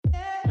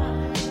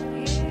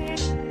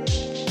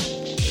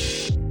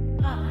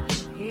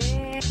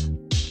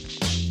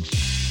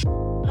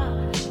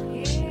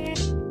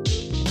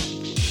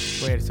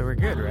so we're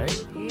good,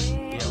 right?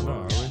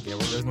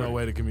 There's no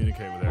way to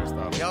communicate with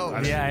Aristotle. Yo,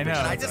 Yeah, I know.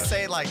 Can I just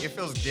say, like, it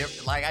feels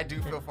different? Like, I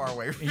do feel far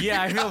away from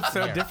Yeah, I feel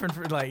so different.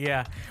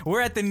 We're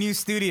at the new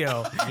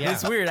studio. Yeah.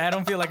 It's weird. I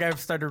don't feel like I've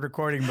started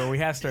recording, but we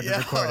have started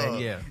recording.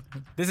 Yeah.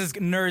 This is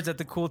Nerds at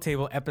the Cool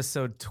Table,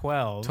 episode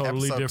 12.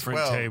 Totally Episode different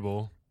 12.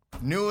 table.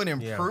 New and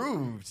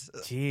improved.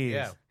 Jeez.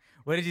 Yeah.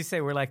 What did you say?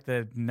 We're like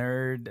the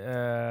nerd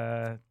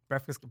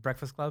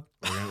breakfast club?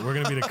 We're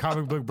gonna be the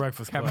comic book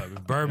breakfast club.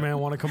 If Birdman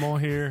want to come on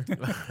here,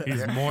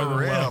 he's more For than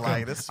real, welcome.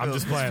 like, this I'm feels,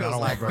 just playing. This I feels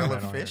don't like want real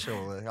Birdman on here.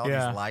 official. Like, all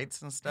Yeah. these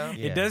lights and stuff.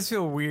 Yeah. It does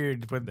feel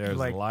weird with There's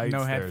like lights,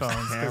 no there's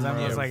headphones because I'm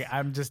cameras. just like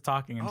I'm just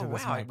talking into Oh,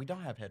 this wow. mic. We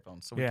don't have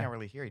headphones, so we Yeah. can't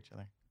really hear each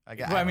other.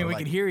 Well, I mean, we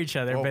can hear each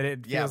other, but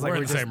it feels like we're we're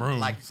in the just same room.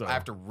 Like, so. I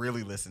have to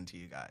really listen to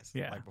you guys.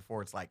 Yeah. Like,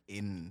 before it's like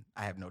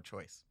I have no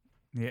choice.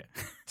 yeah.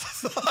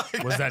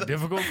 Was that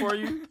difficult for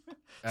you?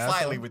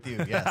 Slightly with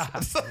you,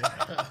 yes.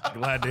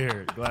 Glad to hear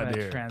it. I'm Glad to gonna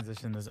hear it.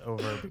 transition this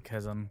over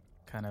because I'm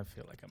kind of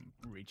feel like I'm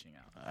reaching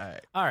out. All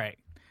right. All right.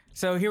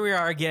 So here we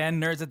are again,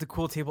 Nerds at the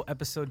Cool Table,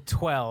 episode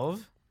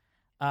 12,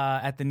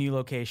 at the new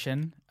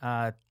location.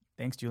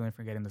 Thanks, Julian,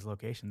 for getting this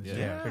location. This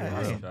Yeah. is pretty Yeah.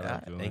 awesome. Shout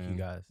out, Thank Julian. you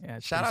guys. Yeah,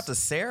 it's Shout out to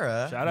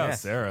Sarah. Shout out,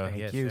 Yes. Sarah. Thank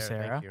Yes, you,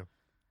 Sarah. Sarah. Thank you.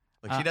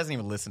 Look, she doesn't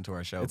even listen to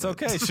our show. It's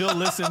but- okay. She'll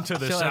listen to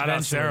the She'll shout out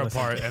eventually Sarah listen.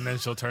 part, and then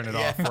she'll turn it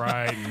off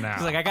right now.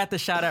 She's like, I got the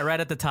shout out right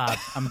at the top.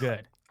 I'm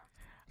good.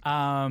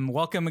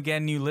 Welcome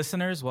again, new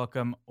listeners.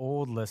 Welcome,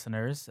 old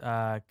listeners.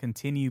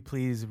 Continue,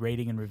 please,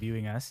 rating and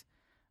reviewing us.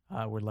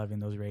 We're loving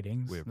those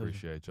ratings. We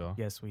appreciate y'all.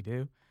 Yes, we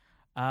do.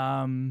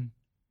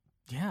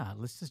 Yeah,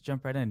 let's just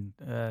jump right in.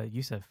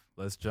 Yusuf.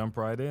 Let's jump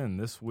right in.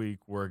 This week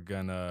we're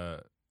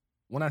gonna.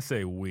 When I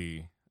say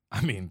we,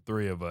 I mean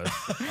three of us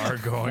are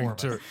going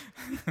to.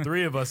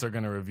 Three of us are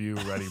going to review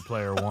Ready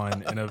Player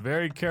One in a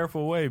very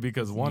careful way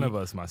because one of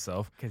us,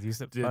 myself, Because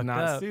Yusuf did fucked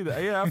not up. see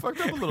that. Yeah, I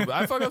fucked up a little bit.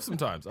 I fuck up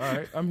sometimes. All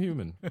right, I'm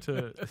human.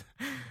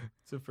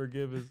 To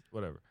forgive is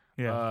whatever.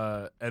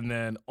 Yeah. And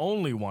then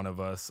only one of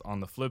us on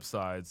the flip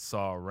side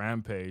saw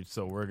Rampage,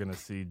 so we're gonna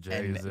see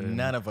Jason. And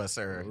none of us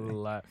are.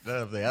 La- None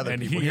of the other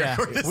And people he- here. Yeah,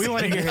 are gonna we see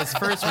want to hear it. his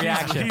first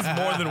reaction. He's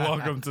more than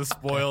welcome to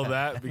spoil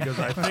that because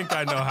I think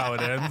I know how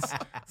it ends.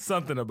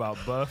 Something about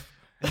buff.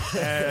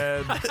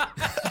 And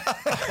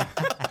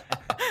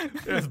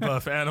there's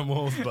buff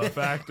animals, buff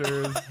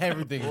actors.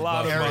 Everything. A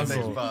lot of Everything's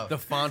muscle. buff. The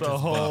font The is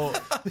whole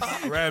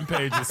buff.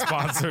 Rampage is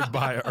sponsored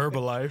by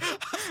Herbalife.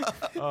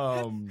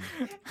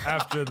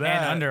 After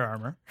that, and Under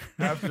Armour.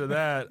 after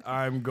that,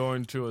 I'm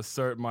going to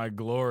assert my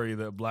glory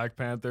that Black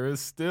Panther is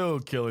still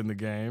killing the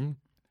game.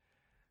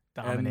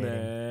 Dominating. And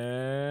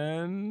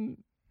then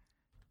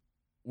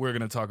we're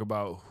going to talk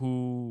about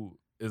who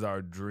is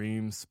our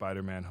dream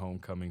Spider-Man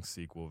Homecoming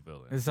sequel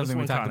villain. This is something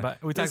we one talked kinda-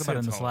 about. We talked this about it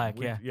in hits the home.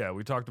 Slack. We- Yeah.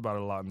 we talked about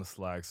it a lot in the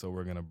Slack, so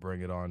we're going to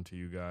bring it on to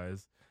you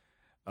guys.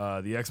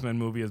 The X-Men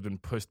movie has been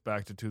pushed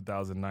back to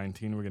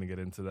 2019. We're going to get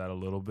into that a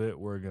little bit.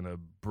 We're going to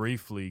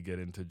briefly get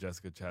into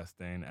Jessica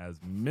Chastain as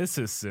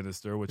Mrs.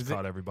 Sinister, which Is it-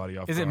 caught everybody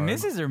off Is it guard.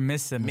 Mrs. or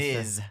Miss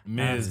Sinister?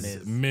 Ms.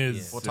 Ms.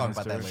 Ms. We'll talk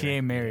about that Sinister. She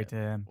ain't married to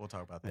him. We'll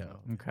talk about that.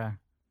 Okay.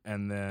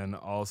 And then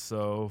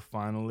also,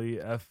 finally,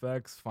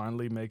 FX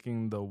finally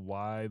making the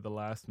Why the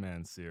Last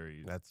Man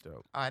series. That's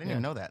dope. Oh, I didn't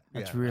even know that.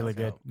 That's Yeah, really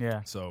that was good.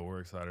 Yeah. So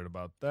we're excited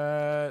about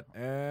that.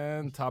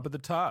 And top of the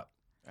top.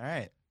 dope. All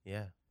right.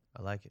 Yeah,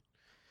 I like it.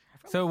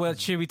 So, well,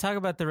 should we talk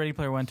about the Ready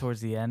Player One towards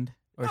the end?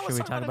 Or No, should let's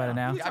we talk about it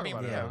now? I mean, Talk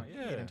about it yeah. now.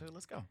 Yeah. Get into it.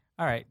 Let's go.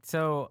 All right.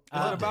 So,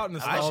 Is it about I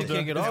nostalgia? should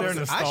kick it Is off. there I should-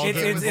 nostalgia if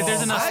there's a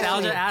involved?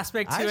 nostalgia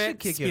aspect I to should it,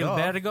 kick it off.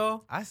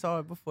 Spielbergo. I saw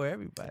it before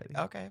everybody.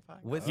 Okay, fine.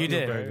 With You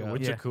did. Spielberg.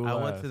 With Yeah. your cool I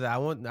went ass. to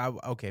the.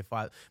 Okay,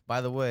 fine.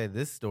 By the way,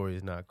 this story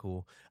is not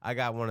cool. I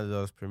got one of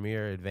those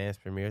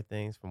advanced premiere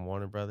things from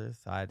Warner Brothers.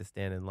 So I had to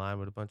stand in line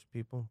with a bunch of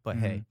people. But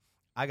hey,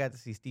 I got to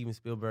see Steven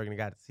Spielberg and I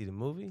got to see the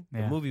movie.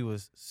 Yeah. The movie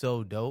was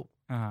so dope.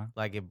 Uh-huh.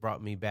 Like it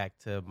brought me back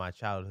to my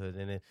childhood,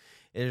 and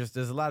there's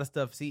a lot of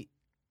stuff. See,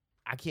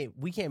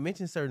 we can't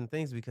mention certain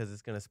things because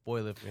it's gonna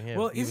spoil it for him.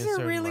 Well, Even is there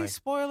certain, really like-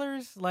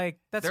 spoilers? Like,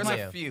 that's There's my.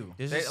 a few.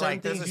 There's There- just certain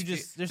there's things a you few-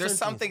 just- there's There's certain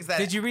some things- things that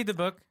Did you read the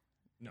book?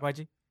 No. Why'd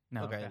you?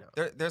 No. Okay, okay.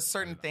 no. there's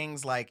certain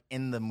things like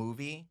in the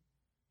movie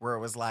where it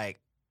was like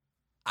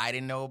I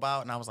didn't know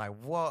about, and I was like,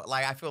 "Whoa!"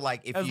 Like I feel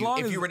like As long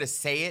if as- you were to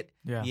say it,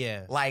 Yeah.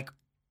 Yeah. like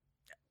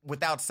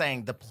without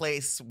saying the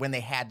place when they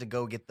had to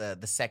go get the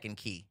second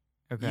key.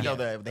 Okay. You know,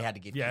 they had to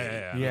get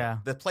Yeah. Yeah.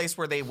 the place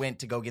where they went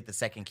to go get the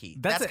second key.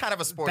 That's kind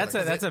of a spoiler.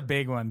 That's a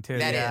big one too.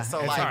 That yeah. is, so,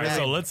 It's like, All right, that-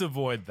 so let's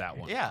avoid that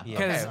one. yeah. Yeah.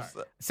 Okay.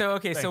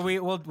 Because- So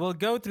we'll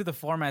go through the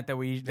format that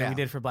we Yeah.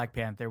 did for Black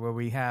Panther, where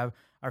we have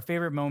our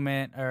favorite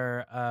moment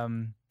or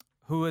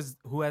who has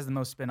the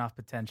most spin-off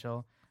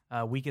potential,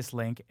 weakest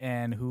link,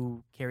 and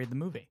who carried the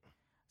movie.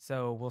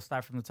 So we'll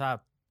start from the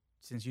top.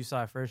 Since you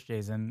saw it first,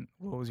 Jason,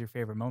 what was your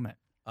favorite moment?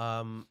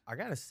 I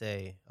gotta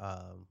say,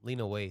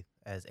 Lena Waithe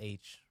as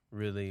H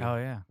really Oh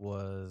yeah,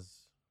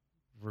 was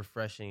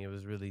refreshing. It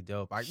was really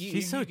dope.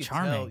 She's so could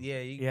charming. tell-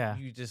 Yeah.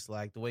 You just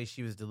like the way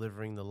she was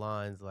delivering the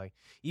lines. Like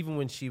even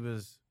when she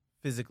was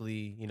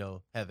physically,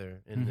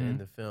 Heather in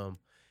the film,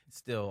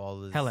 still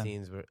all of the Helen.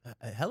 scenes were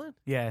Helen.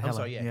 yeah, I'm Helen.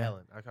 sorry, yeah,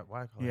 Helen.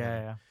 Why I call her yeah,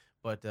 Helen? yeah.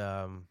 But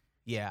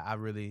yeah, I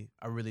really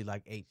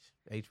like H.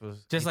 H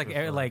was Just H like was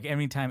fun. like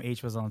every time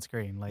H was on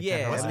screen, like that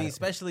yeah, whole I mean,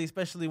 attitude.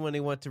 especially when they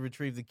went to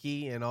retrieve the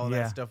key and all Yeah.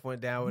 that stuff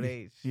went down with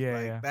H. Yeah,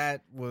 like, yeah.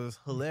 that was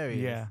hilarious.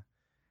 Yeah,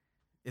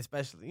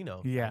 especially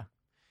yeah.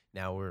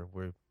 Now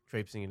we're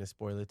traipsing into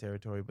spoiler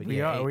territory, but We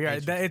yeah, are.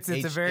 H, It's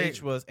a very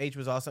H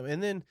was awesome,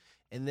 and then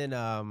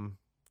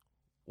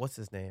what's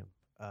his name?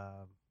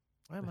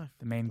 Why am I?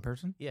 the main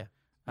person. Yeah,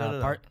 No,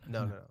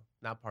 no,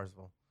 not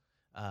Parzival.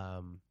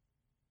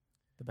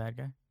 The bad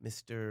guy.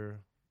 Mr.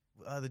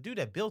 The dude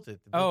that built it.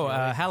 Oh,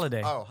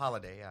 Halliday. Oh,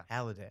 Holiday, yeah.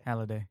 Halliday.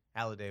 Halliday.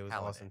 Halliday was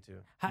Halliday. awesome too.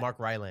 Ha- Mark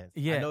Rylance.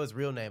 Yeah. I know his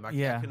real name. I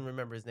Yeah. couldn't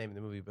remember his name in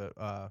the movie, but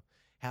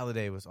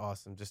Halliday was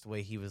awesome. Just the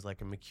way he was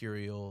like a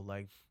mercurial,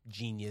 like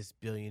genius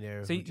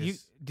billionaire. So who you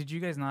just, did you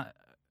guys not?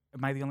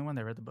 Am I the only one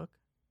that read the book?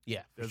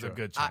 yeah, for There's sure. a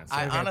good I, chance.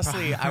 I Okay, honestly,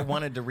 probably. I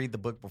wanted to read the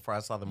book before I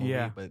saw the movie,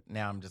 Yeah. but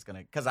now I'm just gonna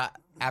because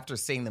after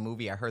seeing the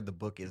movie, I heard the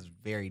book is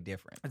very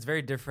different. It's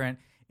very different.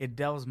 It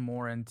delves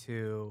more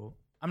into.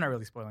 I'm not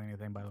really spoiling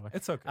anything, by the way.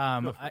 It's okay.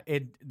 Go for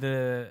It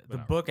the But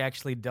not book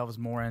actually delves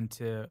more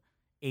into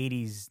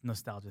 80s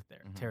nostalgia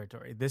Mhm.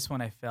 territory. This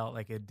one I felt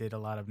like it did a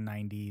lot of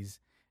 90s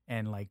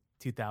and like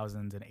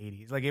 2000s and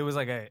 80s. Like it was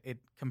like it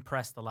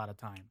compressed a lot of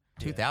time.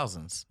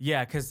 2000s.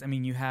 Yeah, because I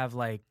mean you have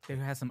like there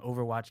has some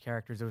Overwatch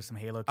characters. There was some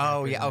Halo. Oh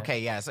characters yeah, in it. okay,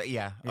 yeah, so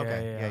yeah,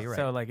 okay, yeah, you're right.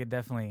 So like it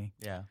definitely.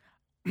 yeah,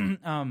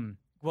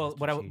 Well,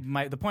 Mr.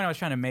 Chief. the point I was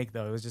trying to make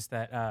though was just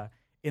that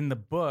in the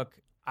book,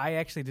 I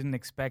actually didn't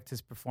expect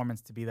his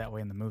performance to be that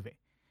way in the movie,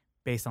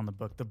 based on the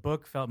book. The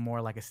book felt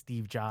more like a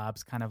Steve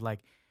Jobs kind of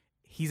like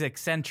he's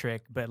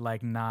eccentric, but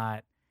like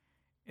not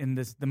in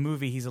the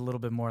movie. He's a little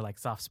bit more like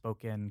soft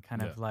spoken,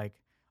 kind of Yeah. like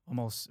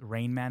almost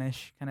Rain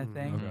Man-ish kind of Mhm.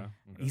 thing.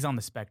 Okay. He's on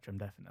the spectrum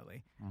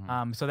definitely.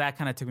 Mhm. So that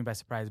kind of took me by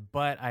surprise,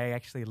 but I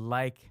actually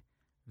like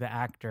the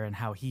actor and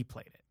how he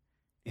played it.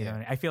 You Yeah.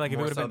 know, I feel like if it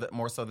more would so have been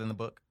more so than the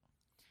book.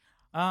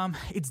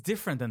 it's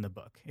different than the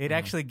book. It Mhm.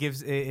 actually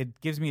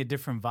it gives me a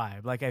different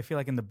vibe. Like I feel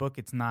like in the book,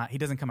 it's not. He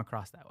doesn't come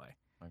across that way.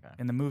 Okay.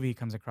 In the movie, he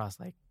comes across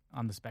like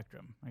on the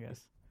spectrum, I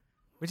guess,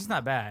 which is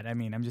not bad. I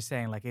mean, I'm just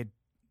saying like it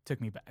took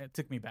me back. It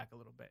took me back a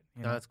little bit.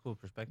 You No, know? that's cool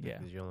perspective Yeah.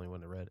 because you're the only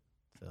one that read it.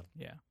 So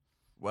Yeah.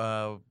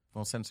 Well,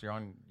 since you're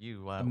on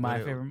you, My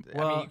what- favorite- I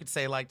well- mean, you could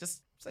say like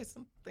just say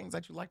some things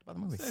that you liked about the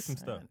movie. Say some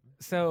stuff.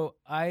 So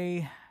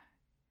I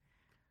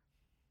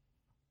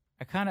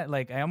kind of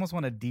like. I almost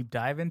want to deep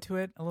dive into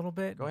it a little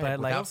bit, Go ahead, but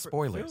like without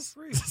spoilers.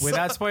 Feel free.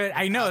 without spoiling.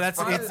 I know that's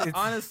it's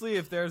Honestly,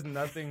 if there's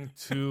nothing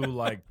too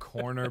like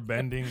corner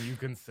bending, you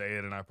can say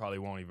it, and I probably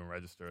won't even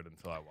register it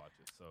until I watch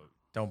it. So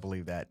Don't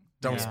believe that.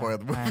 Don't yeah, spoil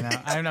the movie.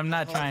 I know. I'm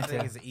not trying I think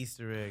to. it's an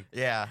Easter egg.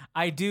 Yeah.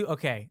 I do.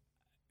 Okay.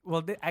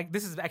 Well,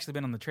 this has actually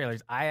been on the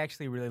trailers. I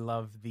actually really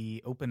love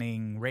the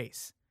opening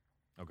race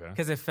okay,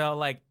 because it felt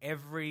like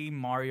every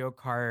Mario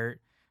Kart,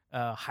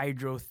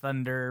 Hydro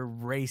Thunder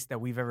race that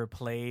we've ever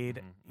played,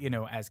 Mhm. you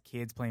know, as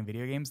kids playing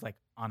video games, like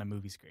on a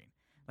movie screen.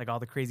 Like all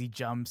the crazy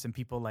jumps and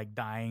people like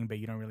dying, but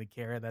you don't really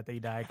care that they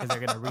die because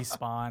they're gonna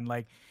respawn.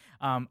 Like,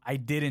 I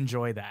did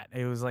enjoy that.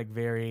 It was like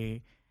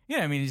very,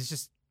 I mean, it's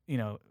just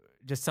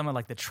just some of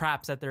like the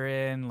traps that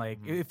they're in. Like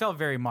it felt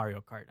very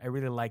Mario Kart. I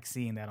really like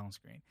seeing that on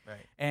screen.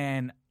 Right.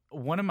 And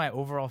one of my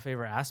overall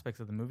favorite aspects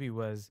of the movie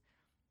was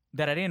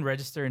that I didn't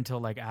register until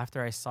like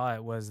after I saw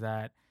it was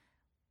that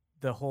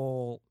the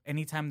whole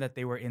anytime that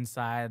they were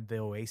inside the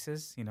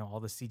Oasis, all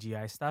the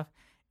CGI stuff,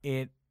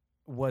 it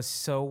was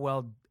so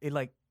well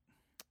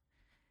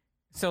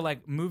so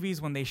like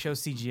movies when they show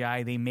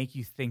CGI, they make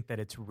you think that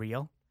it's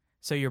real.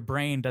 So your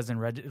brain doesn't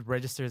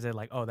registers it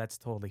like, oh, that's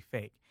totally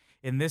fake.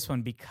 In this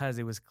one, because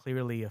it was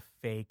clearly a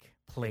fake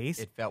place,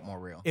 It felt more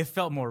real. it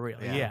felt more real.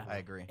 Yeah. I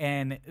agree.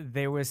 And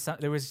there was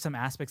some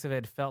aspects of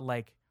it felt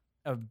like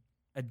a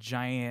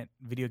giant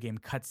video game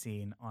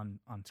cutscene on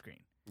screen.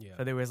 Yeah.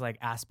 So there was like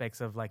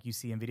aspects of like you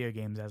see in video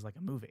games as like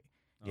a movie.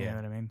 You know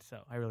what I mean?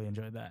 So I really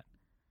enjoyed that.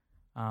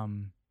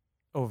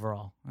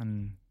 Overall.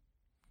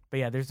 But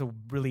yeah, there's a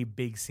really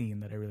big scene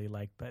that I really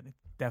liked, but it's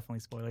definitely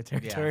spoiler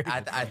territory.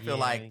 Yeah, I feel Yeah,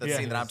 like the yeah.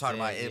 scene that I'm talking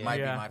about, it might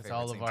be Yeah. my It's favorite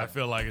all of scene. our- I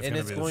feel like it's and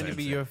gonna it's be going the to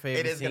be same your thing. favorite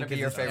It is scene gonna be 'cause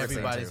your it's favorite scene,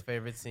 everybody's too.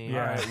 favorite scene.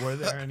 Yeah. All right, were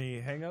there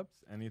any hangups?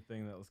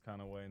 Anything that was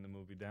kind of weighing the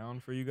movie down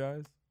for you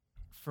guys?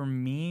 For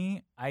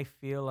me, I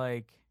feel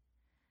like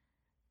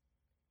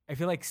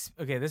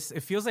okay,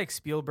 it feels like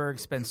Spielberg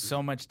spent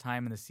so much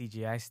time in the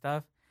CGI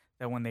stuff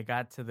that when they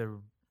got to the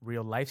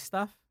real life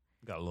stuff,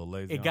 Got a little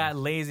lazy. it on got us.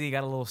 lazy,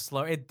 got a little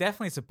slower. It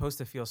definitely supposed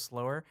to feel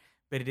slower,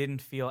 but it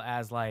didn't feel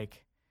as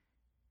like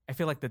I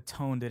feel like the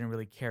tone didn't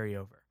really carry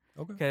over.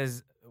 Okay.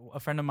 Because a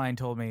friend of mine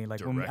told me like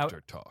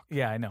Director talk.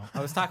 yeah, I know.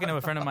 I was talking to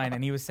a friend of mine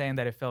and he was saying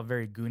that it felt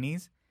very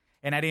Goonies.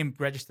 And I didn't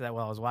register that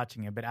while I was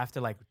watching it, but after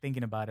like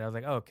thinking about it, I was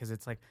like, oh, because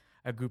it's like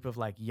a group of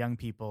like young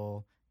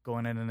people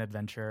going on an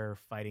adventure,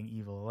 fighting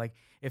evil. Like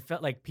it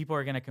felt like people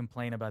are gonna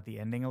complain about the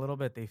ending a little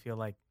bit. They feel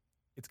like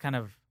it's kind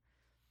of,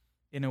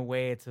 in a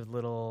way, it's a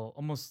little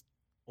almost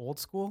old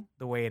school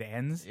the way it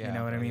ends. You Yeah,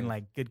 know what I it mean? is.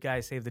 Like good guy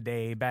save the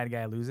day, bad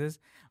guy loses.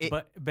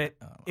 But if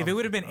oh, it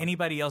would have been oh.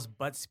 anybody else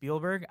but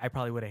Spielberg, I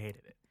probably would have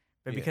hated it.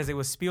 But Yeah. because it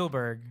was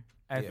Spielberg,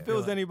 If it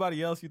was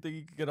anybody else, you think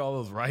you could get all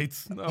those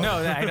rights? No,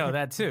 I know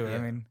that too. I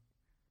mean,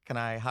 Can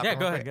I hop yeah, in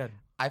go real ahead, quick? go ahead.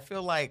 I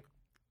feel like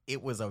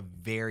it was a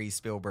very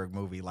Spielberg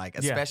movie, like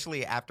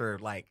especially after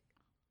like,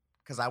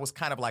 because I was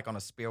kind of like on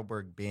a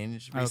Spielberg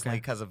binge recently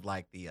because of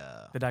like the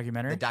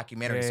documentary.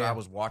 documentary. Yeah, So yeah. I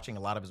was watching a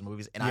lot of his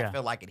movies, and Yeah. I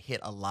feel like it hit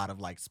a lot of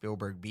like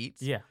Spielberg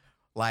beats. Yeah,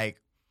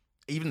 Like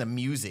even the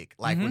music,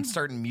 like when Mhm.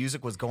 certain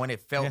music was going, it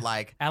felt Yeah.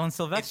 like Alan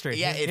Silvestri.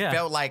 it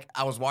felt like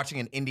I was watching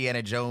an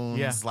Indiana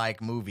Jones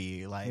like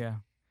movie. Like yeah.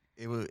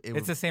 it was.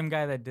 It's the same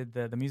guy that did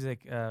the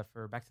music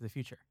for Back to the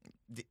Future.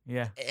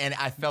 Yeah, and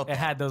I felt it that.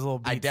 had those little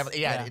beats. I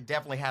definitely, it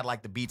definitely had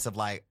like the beats of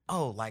like,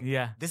 oh, like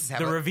Yeah. this is The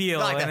happening. reveal,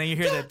 like and that. then you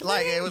hear the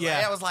like it was.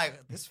 Yeah. I was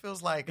like, this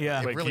feels like Yeah.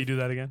 it Wait, can you do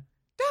that again?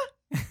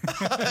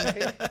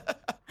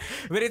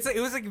 But it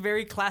was like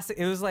very classic.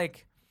 It was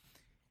like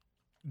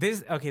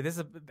this. Okay, this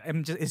is.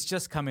 It's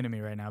just coming to me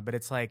right now. But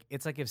it's like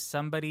if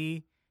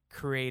somebody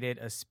created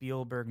a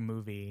Spielberg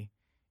movie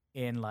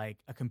in like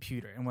a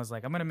computer and was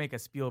like, I'm gonna make a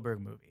Spielberg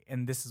movie,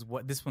 and this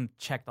one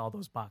checked all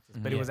those boxes,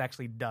 but it was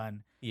actually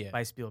done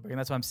by Spielberg, and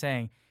that's what I'm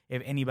saying.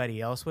 If anybody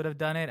else would have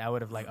done it, I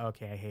would have like,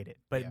 okay, I hate it.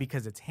 But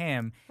because it's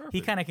him, he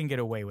Perfect. kind of can get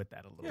away with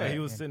that a little Yeah, bit. he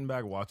was sitting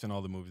back watching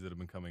all the movies that have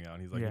been coming out.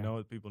 And he's like, Yeah. you know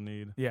what people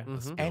need? Yeah. A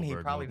and he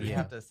Spielberg probably movie. didn't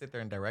have to sit there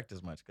and direct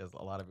as much because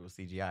a lot of it was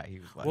CGI. He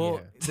was like,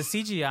 Well, the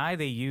CGI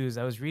they use,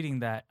 I was reading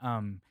that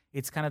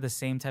it's kind of the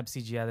same type of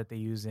CGI that they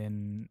use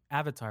in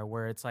Avatar,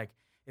 where it's like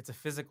it's a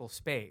physical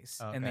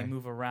space and they Okay.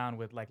 move around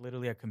with like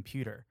literally a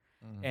computer,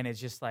 and it's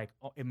just like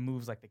it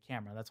moves like the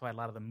camera. That's why a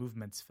lot of the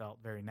movements felt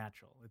very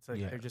natural. It's like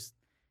they're just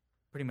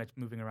pretty much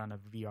moving around a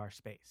VR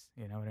space.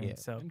 You know what I mean? Yeah.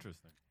 So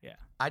Interesting. yeah,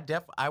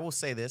 I will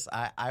say this.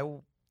 I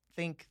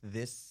think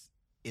this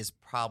is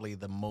probably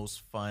the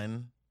most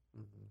fun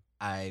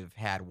I've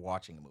had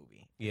watching a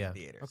movie Yeah. in the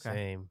theaters. Okay.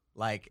 Same.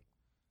 Like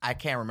I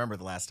can't remember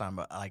the last time,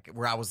 but like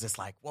where I was just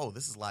like, whoa,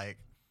 this is like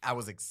I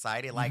was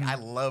excited. Like I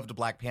loved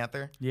Black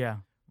Panther, yeah.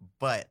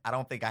 but I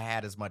don't think I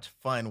had as much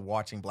fun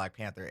watching Black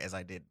Panther as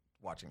I did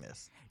watching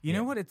this. You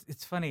know what?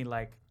 It's funny.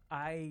 Like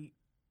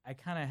I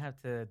kind of have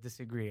to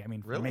disagree. I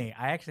mean, for Really? me,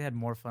 I actually had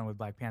more fun with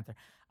Black Panther.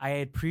 I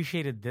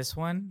appreciated this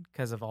one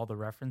because of all the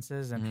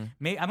references, and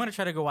I'm gonna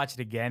try to go watch it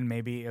again.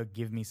 Maybe it'll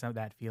give me some of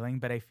that feeling.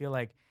 But I feel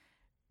like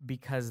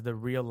because the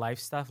real life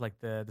stuff, like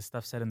the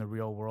stuff set in the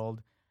real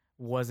world,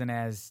 wasn't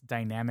as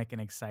dynamic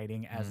and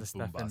exciting as the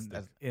stuff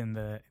Boombastic. in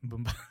the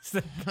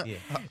Boombastic. Yeah.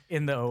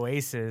 In the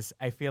Oasis.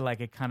 I feel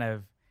like it kind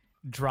of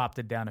dropped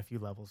it down a few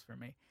levels for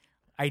me.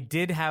 I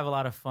did have a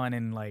lot of fun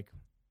in like,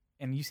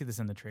 and you see this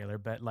in the trailer,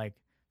 but like,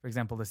 for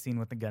example, the scene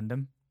with the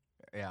Gundam,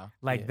 Yeah.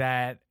 like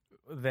that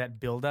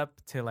build up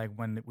to like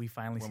when we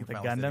finally When see we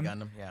the finally see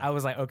Gundam. yeah. I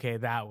was like, okay,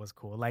 that was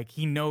cool. Like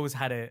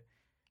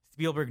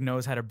Spielberg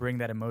knows how to bring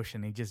that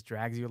emotion. He just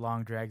drags you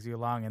along,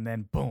 and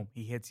then boom,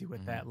 he hits you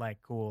with that like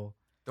cool.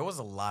 There was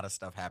a lot of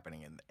stuff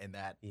happening in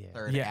that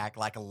third Yeah. act.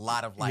 Like a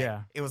lot of like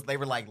they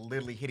were like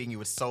literally hitting you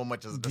with so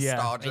much of Yeah.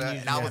 nostalgia. And you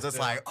And I was just just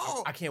like,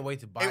 oh, I can't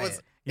wait to buy it was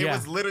it. it Yeah.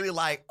 was literally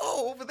like,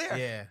 oh, over there.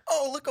 Yeah.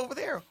 Oh, look over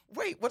there.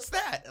 Wait, what's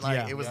that? Like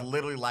Yeah. it was Yep.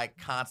 literally like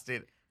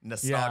constant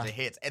nostalgia Yeah.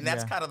 hits. And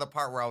that's Yeah. kind of the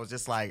part where I was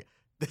just like,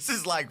 this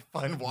is like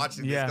fun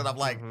watching this Yeah. because I'm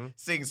like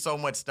seeing so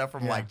much stuff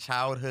from Yeah. like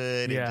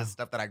childhood Yeah. and just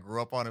stuff that I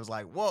grew up on. It was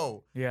like,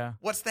 whoa, Yeah.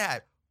 what's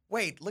that?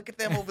 Wait, look at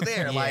them over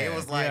there. Like it Yeah.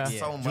 was like Yeah.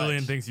 so much.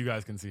 Julian thinks you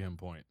guys can see him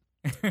point.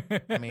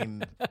 I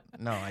mean,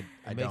 no, I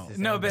It makes don't. it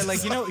No, sound but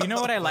like better. you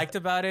know what I liked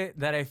about it,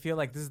 that I feel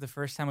like this is the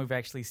first time we've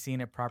actually seen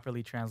it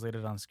properly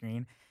translated on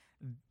screen.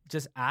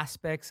 Just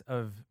aspects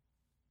of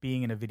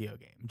being in a video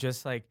game.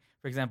 Just like,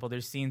 for example,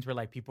 there's scenes where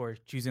like people are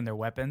choosing their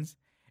weapons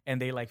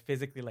and they like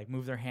physically like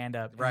move their hand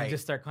up and Right.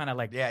 just start kind of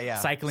like Yeah.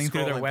 cycling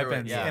through their Scrolling through it,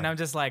 weapons. yeah. And I'm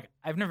just like,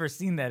 I've never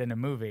seen that in a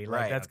movie.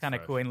 Like Right. that's That's kind of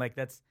fresh. cool. And like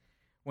that's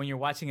when you're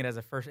watching it as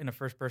in a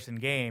first person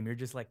game, you're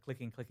just like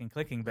clicking, but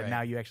Right.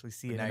 now you actually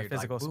see But it now in a you're like,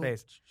 physical boom.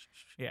 space.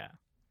 Yeah.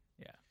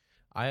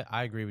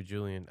 I agree with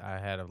Julian. I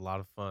had a lot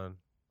of fun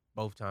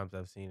both times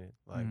I've seen it.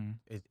 Like,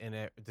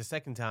 the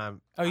second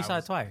time, Oh, you I saw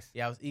was- it twice?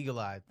 Yeah, I was eagle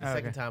eyed. The Oh,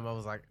 second okay. time, I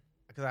was like,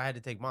 because I had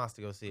to take Moss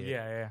to go see it.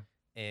 Yeah.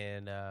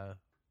 And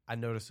I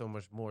noticed so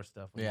much more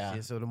stuff. When Yeah. You see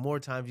it. So the more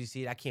times you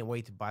see it, I can't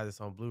wait to buy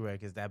this on Blu-ray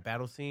because that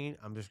battle scene,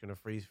 I'm just gonna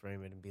freeze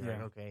frame it and be like,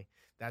 Yeah. okay,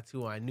 that's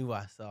who I knew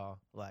I saw.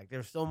 Like,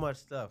 there's so much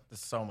stuff. There's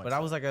so much. But I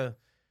was like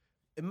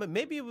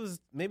maybe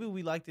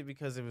we liked it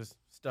because it was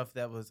stuff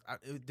that was.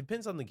 It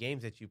depends on the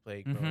games that you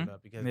played growing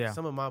up. Because Yeah.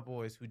 some of my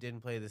boys who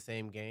didn't play the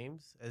same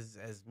games as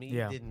me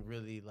Yeah. didn't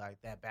really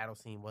like that battle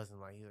scene. Wasn't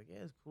like he's like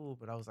yeah it's cool,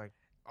 but I was like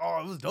oh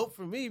it was dope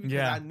for me because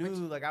Yeah. I knew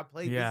like I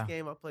played Yeah. this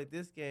game, I played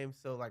this game,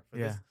 so like for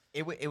Yeah. this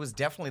it was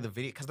definitely the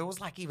video because there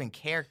was like even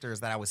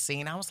characters that I was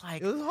seeing. I was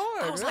like, it was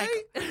hard. I was right?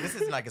 like, this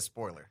isn't like a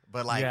spoiler,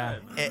 but like, Yeah.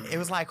 it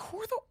was like,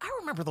 I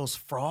remember those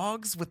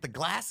frogs with the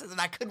glasses, and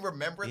I couldn't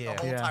remember it Yeah.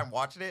 the whole Yeah. time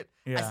watching it.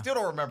 I Yeah. still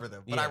don't remember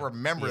them, but I Yeah.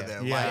 remember Yeah.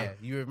 them. Yeah. Like,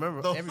 Yeah, you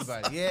remember Those-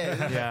 everybody. Yeah, it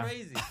was Yeah.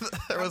 crazy.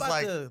 there was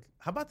like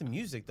How about the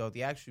music though?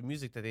 The actual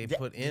music that they the-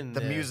 put in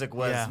the there. music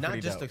was Yeah. not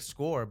pretty just dope. the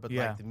score, but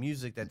Yeah. like the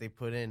music that they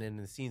put in and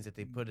the scenes that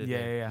they put it Yeah.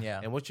 in. Yeah.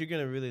 yeah. And what you're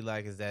gonna really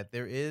like is that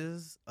there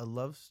is a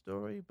love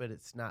story, but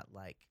it's not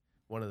like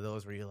one of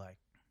those where you're like,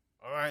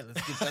 All right,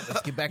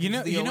 let's get back. You know-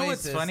 into the you know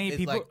what's Oasis. funny? It's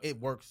People- like, it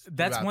works.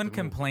 That's throughout one the movie.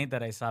 complaint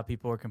that I saw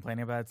people were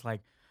complaining about. It's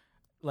like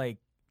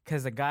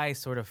because the guy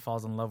sort of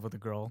falls in love with the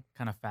girl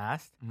kind of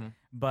fast, Mhm.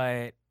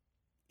 but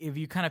if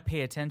you kind of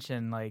pay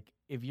attention, like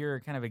if you're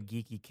kind of a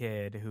geeky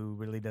kid who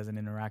really doesn't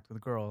interact with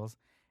girls,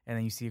 and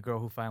then you see a girl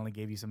who finally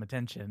gave you some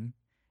attention,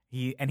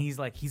 he's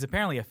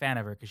apparently a fan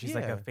of her because she's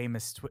like Yeah. a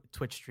famous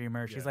Twitch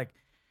streamer. She's Yeah. like,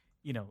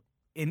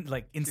 in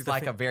like She's Insta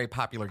like a very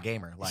popular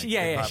gamer. Like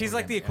yeah, very she's popular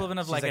like the gamer, equivalent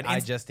of She's like like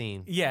an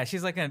Justine. yeah,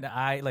 she's like an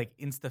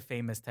Insta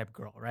famous type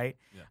girl, right?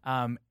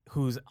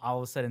 Who's all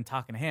of a sudden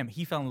talking to him.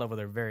 He fell in love with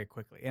her very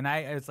quickly, and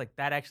it's like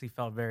that actually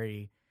felt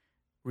very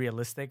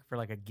realistic for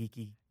like a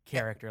geeky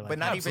character. Yeah, like but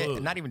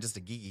that. not even just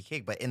a geeky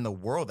kid, but in the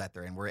world that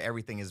they're in, where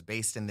everything is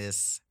based in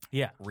this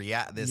yeah,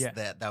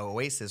 the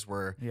Oasis,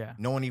 where yeah,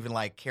 no one even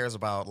like cares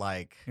about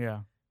like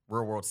yeah,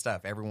 real world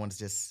stuff. Everyone's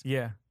just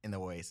yeah, in the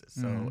Oasis,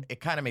 so Mhm. it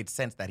kind of made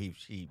sense that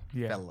she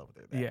Yeah. fell in love with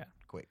her. That Yeah.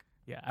 quick.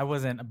 yeah. I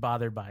wasn't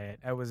bothered by it.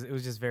 It was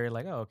just very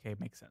like, oh, okay,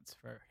 makes sense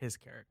for his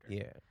character.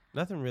 Yeah,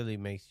 nothing really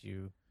makes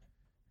you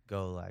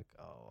go like,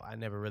 oh, I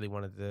never really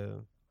wanted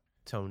the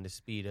tone to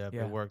speed up.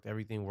 Yeah. It worked.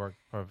 Everything worked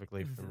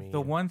perfectly for me.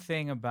 The one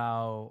thing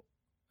about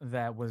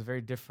that was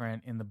very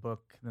different in the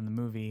book than the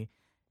movie.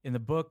 In the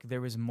book,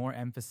 there was more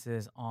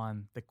emphasis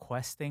on the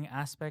questing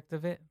aspect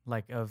of it,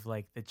 like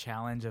the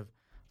challenge of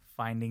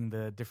finding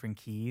the different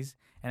keys.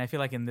 And I feel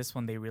like in this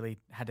one, they really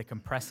had to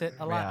compress it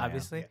a lot, Yeah, yeah,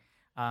 obviously,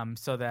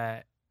 so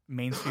that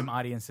mainstream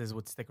audiences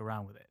would stick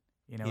around with it.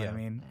 You know what I Yeah.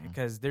 mean? Mhm.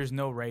 Because there's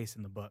no race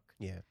in the book.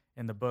 Yeah,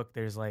 In the book,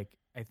 there's like,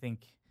 I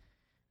think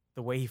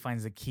the way he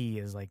finds the key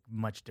is like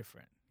much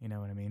different. You know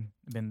what I mean?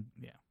 Ben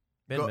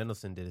Go-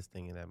 Mendelsohn did his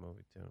thing in that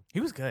movie too. He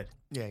was good.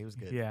 Yeah, he was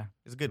good. Yeah. He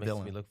was a good Makes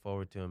villain. me look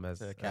forward to him as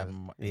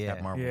Captain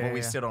yeah. Marvel. Yeah, but we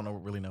yeah. still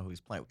don't really know who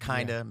he's playing.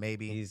 Kinda,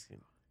 maybe. He's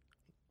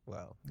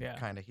well, Yeah.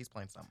 Kinda. He's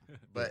playing something.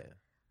 But yeah.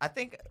 I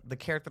think the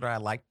character that I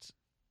liked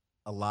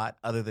a lot,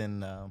 other than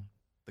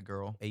the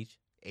girl H.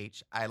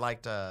 I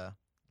liked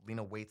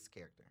Lena Waithe's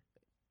character.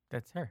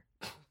 That's her.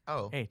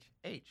 Oh, H.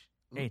 H.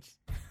 Oops. H.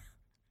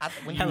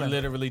 When You you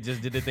literally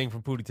just did the thing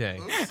from Pootie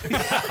Tang.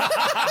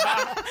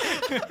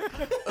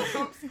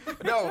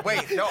 No,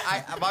 wait, no,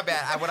 my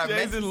bad. What I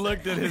meant Jason to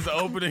looked at his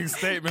opening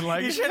statement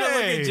like, You should have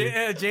looked at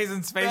hey,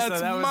 Jason's face. that's though.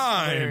 That was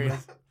mine.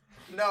 hilarious.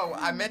 No,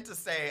 I meant to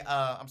say.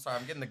 I'm sorry,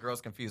 I'm getting the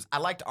girls confused. I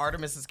liked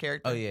Artemis's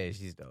character. Oh yeah,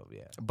 she's dope.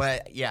 Yeah.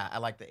 But yeah, I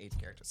like the H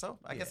character. So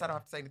I guess I don't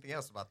have to say anything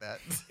else about that.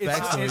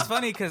 It's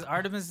funny because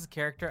Artemis's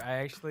character,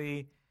 I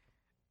actually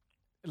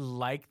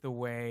like the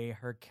way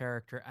her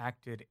character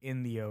acted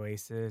in the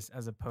Oasis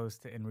as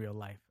opposed to in real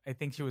life. I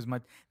think she was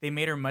they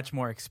made her much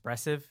more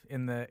expressive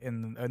in the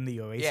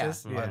yeah,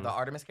 Oasis. the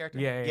Artemis character.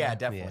 Yeah.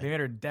 definitely. They made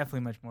her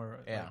definitely much more.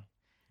 Yeah.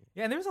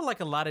 Yeah, and there was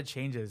a lot of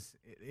changes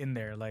in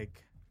there,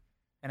 like,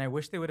 and I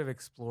wish they would have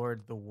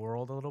explored the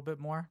world a little bit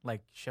more,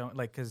 like showing,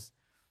 like, because,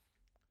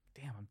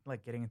 damn, I'm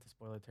like getting into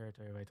spoiler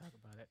territory if I talk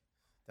about it.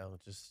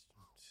 Don't just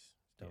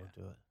don't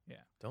do it. Yeah.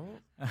 Don't.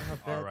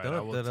 all right,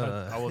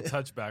 I will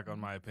touch back on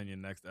my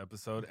opinion next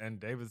episode. And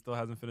David still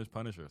hasn't finished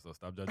Punisher, so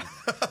stop judging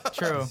me.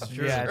 True.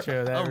 Yeah,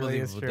 true. That really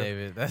is Unbelievable, true.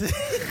 David.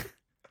 That's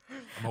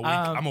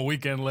I'm a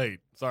weekend late.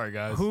 Sorry,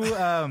 guys. Who?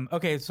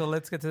 Okay, so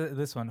let's get to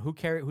this one. Who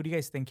do you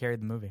guys think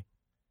carried the movie?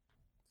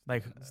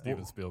 Like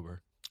Steven Spielberg.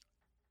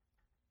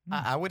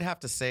 I would have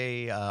to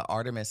say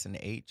Artemis and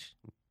H.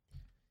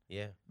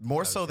 yeah.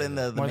 More I so would say than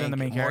that. the More than the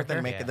main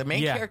character? Yeah. The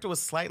main Yeah. character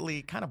was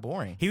slightly kind of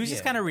boring. He was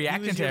just Yeah. kind of He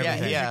reacting was to your-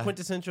 everything. yeah. your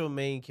quintessential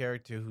main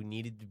character who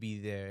needed to be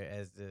there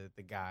as the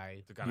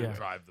guy To kind Yeah. of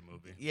drive the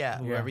movie. Yeah.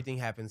 who Yeah. everything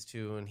happens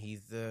to, and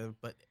he's the.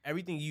 But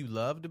everything you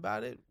loved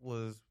about it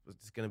was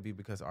just gonna be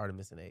because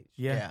Artemis and H.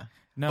 Yeah.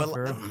 No, but,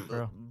 for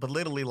real. but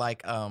literally,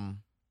 like, I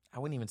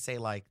wouldn't even say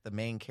like the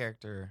main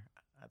character.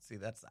 Let's see,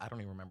 I don't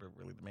even remember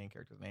really the main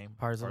character's name.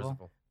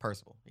 Parzival.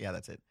 Percival. Yeah,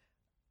 that's it.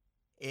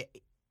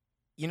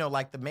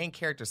 Like the main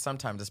character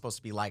sometimes is supposed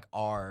to be like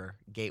our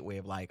gateway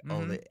of like,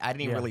 Mhm. I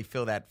didn't even Yeah. really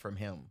feel that from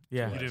him.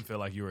 Yeah. You didn't feel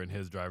like you were in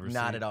his driver's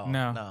Not seat? at all.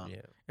 No. No.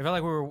 Yeah. I felt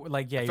like we were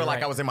like, yeah, I you're felt like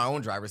right. I was in my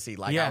own driver's seat.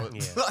 Like, Yeah. I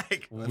was, Yeah.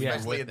 like,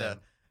 Yeah.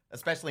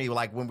 especially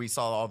like when we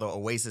saw all the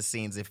Oasis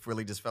scenes, it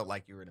really just felt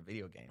like you were in a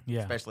video game.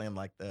 Yeah. Especially in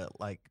like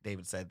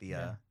David said,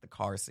 the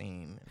car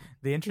scene.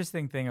 The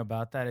interesting thing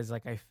about that is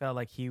like I felt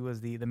like he was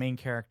the main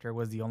character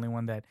was the only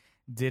one that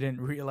didn't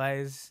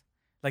realize,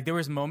 like there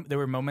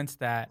were moments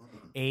that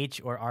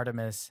H or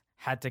Artemis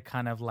had to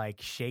kind of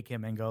like shake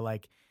him and go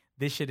like,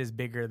 this shit is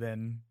bigger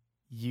than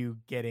you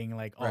getting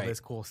like all Right. this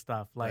cool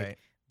stuff. Like Right.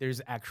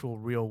 there's actual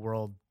real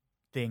world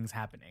things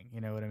happening. You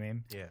know what I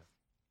mean? Yeah.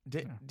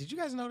 Did you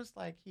guys notice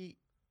like he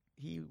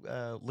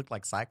looked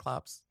like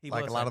Cyclops? He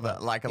like was a lot Cyclops. of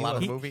the He lot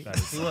of was. the movie. That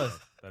is, He was.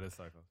 That is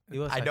Cyclops. He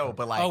was I know, Cyclops.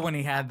 but like oh, when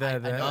he had I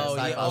the know Oh, it's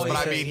yeah. Cyclops, Oh, but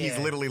I yeah. mean he's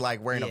Yeah. literally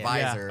like wearing a Yeah.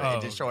 visor Yeah.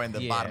 and just showing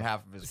the Yeah. bottom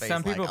half of his face.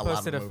 some people like, a lot of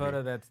posted the a movie.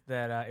 photo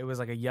that it was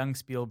like a young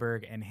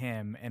Spielberg and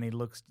him, and he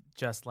looks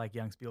just like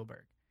young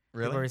Spielberg. People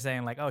Really? were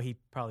saying like, oh, he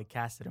probably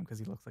casted him because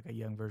he looks like a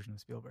young version of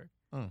Spielberg.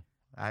 But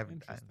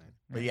Interesting.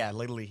 yeah,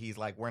 literally he's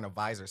like wearing a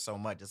visor so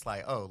much. It's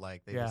like, oh,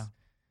 like they Yeah. just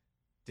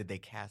did they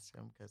cast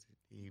him because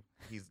he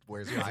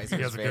wears visors?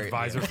 He has a good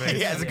visor face.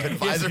 He has a good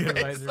He has a visor good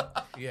face. visor.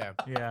 Yeah.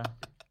 Yeah,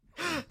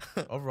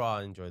 Overall,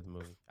 I enjoyed the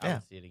movie. I Yeah.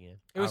 would see it again.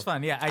 it was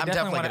fun. Yeah, I I'm definitely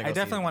definitely want. gonna I go see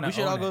definitely it. want to. We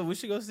should all go. We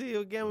should go see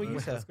it again. We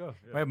Let's go.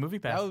 We have movie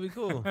pass. That would be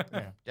cool.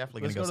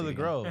 Definitely Let's gonna go to see the it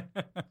Grove.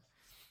 again.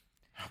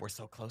 We're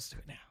so close to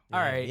it now. All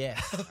right. Yeah.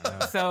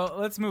 So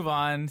let's move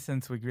on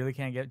since we really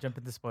can't jump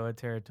into spoiler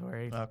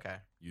territory. Okay.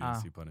 You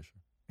didn't see Punisher.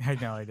 I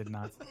know I did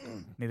not.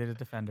 Neither did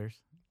Defenders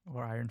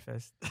or Iron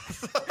Fist.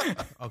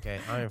 Okay.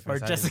 Iron Fist. Or I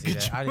didn't Jessica see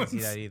that. I didn't see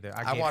Jones. that either.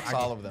 I watched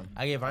all of them.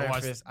 I gave Iron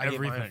watched Fist. I gave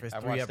Iron everything. Fist I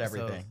 3 watched episodes.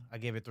 everything. I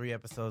gave it 3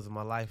 episodes of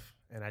my life,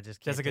 and I just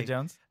can't Jessica take-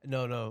 Jones.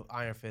 No,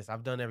 Iron Fist.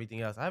 I've done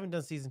everything else. I haven't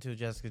done season 2 of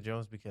Jessica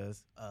Jones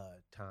because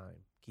time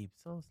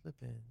keeps on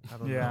slipping. I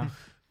don't Yeah. know.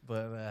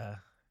 But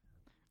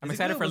I'm is it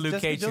excited good? for Was Luke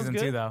Jessica Cage Jones season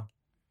good? 2 though.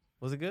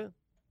 Was it good?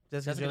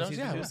 Jessica Jones,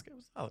 season yeah, 2? it was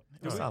solid.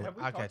 It was solid.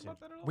 I'll catch it.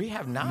 We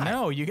have not.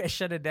 No, you guys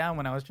shut it down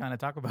when I was trying to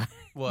talk about it.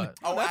 What?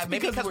 Oh, That's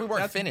maybe because we weren't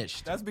that's-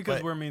 finished. That's because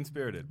But we're mean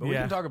spirited. But we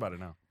Yeah. can talk about it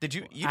now. Did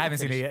you? I haven't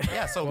seen it finish? yet.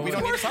 Yeah, so Well, we of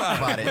don't need to course talk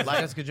not. about it. Like,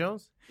 Jessica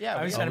Jones? yeah,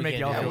 I was we- trying to make we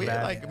y'all can't feel we,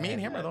 bad. like me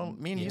and him are the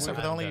only, me and Yeah, Yusuf are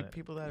we the only haven't done it.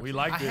 people that We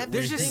liked I it. had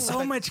There's There's just things so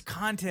like- much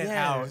content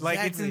Yeah, out. Like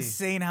it's exactly.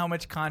 insane how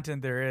much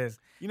content there is.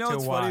 You know to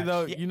what's funny watch.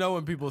 though? Yeah. You know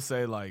when people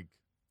say like,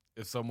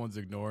 if someone's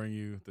ignoring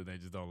you, then they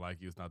just don't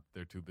like you. It's not that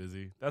they're too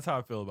busy. That's how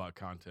I feel about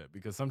content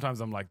because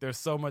sometimes I'm like, there's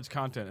so much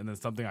content, and then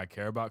something I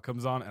care about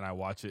comes on, and I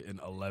watch it in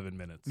 11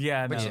 minutes.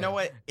 Yeah, But no, you know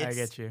what? I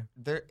get you.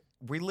 There,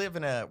 we live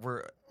in a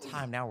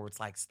time now where it's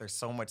like there's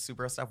so much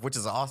superhero stuff, which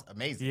is awesome,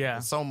 amazing. Yeah.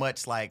 There's so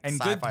much like And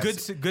sci-fi, good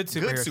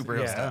superhero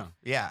superhero stuff.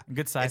 Yeah,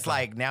 Good sci-fi. it's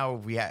like now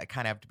we kind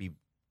of have to be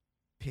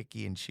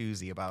picky and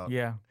choosy about.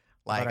 yeah,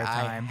 like our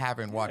I time.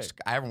 haven't watched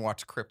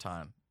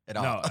Krypton at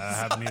all. No, I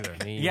haven't either.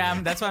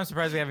 yeah. That's why I'm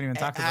surprised we haven't even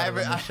talked about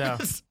it on the show.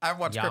 I haven't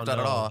watched Y'all Krypton at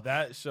know. all.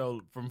 That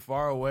show from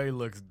far away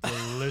looks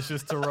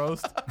delicious to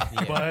roast,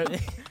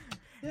 but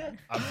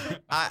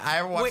I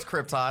haven't watched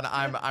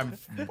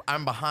Krypton.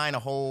 I'm behind a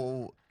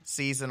whole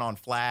season on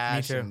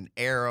Flash too. and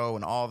Arrow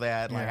and all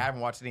that. Like Yeah. I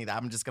haven't watched any of that.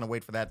 I'm just gonna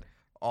wait for that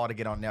all to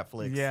get on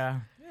Netflix.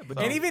 Yeah. but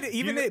And you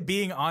even it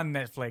being on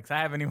Netflix, I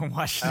haven't even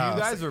watched do it. you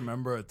guys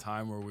remember a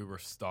time where we were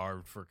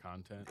starved for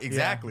content?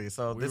 Exactly.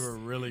 So We this were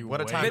really what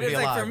a waiting. time But to it's be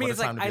like alive. for me, What a it's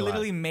like time to be I alive.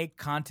 literally make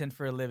content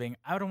for a living.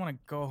 I don't want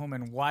to go home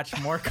and watch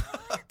more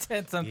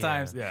content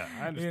sometimes. Yeah,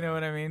 I understand. You know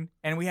what I mean?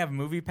 And we have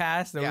Movie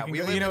Pass, so Yeah, we we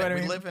can go, live you know in, what I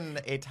we mean? live in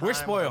a time. We're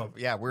spoiled.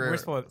 Yeah, We're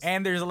spoiled,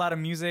 and there's a lot of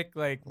music.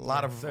 Like a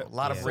lot of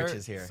Yeah.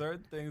 riches here.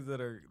 Certain things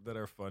that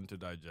are fun to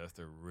digest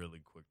are really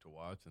quick to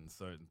watch, and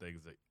certain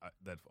things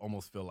that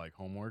almost feel like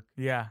homework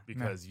yeah,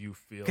 because you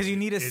feel because you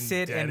need to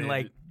sit and indebted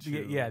like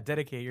to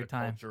dedicate your the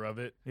time. culture of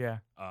it. Yeah,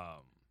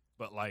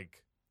 But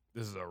like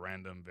this is a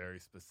random, very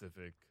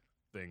specific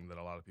thing that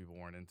a lot of people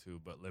weren't into.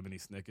 But Lemony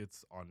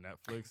Snicket's on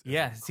Netflix. Is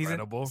yeah.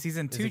 incredible.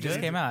 Season Is 2 it just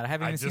good? came out. I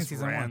haven't I even seen just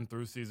season ran 1.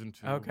 through season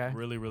 2. Okay.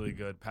 Really, really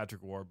good.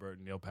 Patrick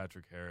Warburton, Neil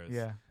Patrick Harris.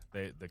 Yeah,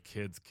 The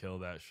kids kill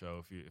that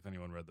show. If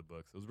anyone read the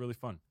books, it was really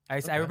fun.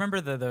 I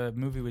remember the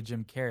movie with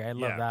Jim Carrey. I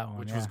love Yeah, that one,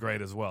 which yeah. was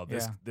great as well.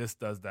 Yeah. This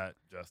does that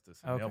justice.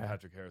 And Neil Okay.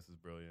 Patrick Harris is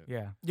brilliant.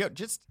 Yeah, Yo,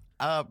 just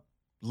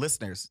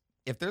listeners,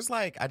 if there's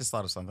like, I just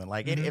thought of something.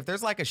 Like, Mhm. if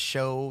there's like a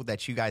show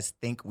that you guys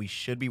think we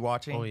should be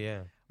watching, Oh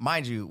yeah.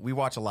 mind you, we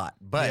watch a lot.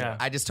 But Yeah.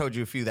 I just told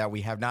you a few that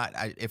we have not.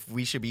 If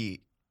we should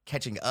be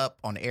catching up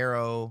on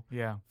Arrow,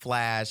 yeah.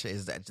 Flash,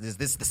 is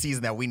this the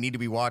season that we need to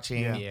be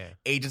watching? Yeah. Yeah.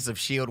 Agents of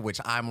S.H.I.E.L.D., which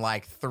I'm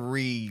like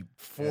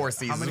 3-4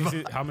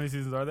 seasons. How many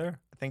seasons are there?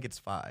 I think it's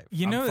 5.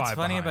 You I'm know, it's 5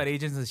 funny behind. about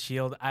Agents of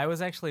S.H.I.E.L.D.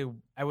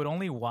 I would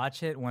only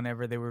watch it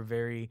whenever they were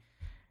very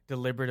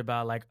deliberate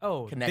about like,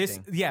 oh,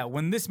 Connecting.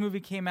 when this movie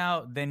came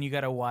out, then you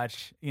got to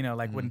watch,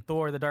 like when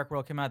Thor: The Dark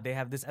World came out, they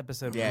have this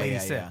episode Yeah, with Lady yeah,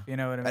 Sif. yeah. You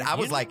know what I mean? But I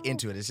was You like know-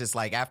 into it. It's just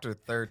like after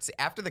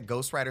the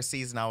Ghost Rider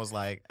season, I was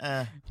like,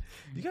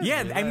 You guys yeah,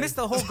 I realize- missed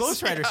the whole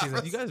Ghost Rider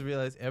season. You guys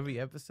realize every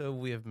episode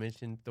we have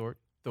mentioned Thor: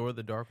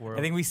 The Dark World.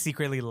 I think we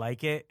secretly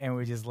like it, and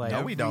we just like,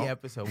 No, we don't.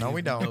 Episode No,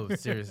 we don't. No,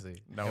 seriously.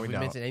 No, if we we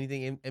don't. mention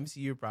anything in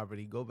MCU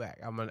property, go back.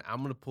 I'm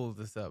gonna pull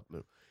this up.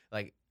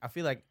 Like I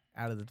feel like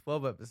out of the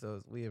 12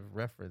 episodes, we have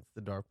referenced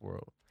the Dark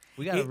World.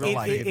 We got to really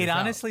get this out.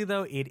 honestly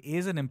though, it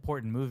is an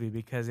important movie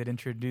because it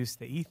introduced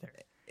the ether,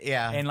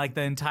 yeah. and like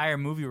the entire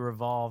movie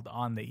revolved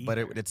on the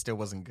ether. But it still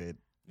wasn't good.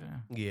 Yeah.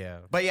 Yeah.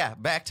 But yeah,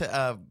 back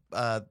to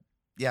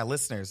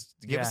listeners,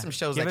 give us Yeah. some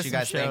shows Give that us you some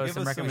guys think shows,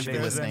 some we should be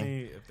recommendations.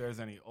 listening. If there's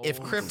any old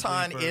If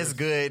Krypton is sleepers-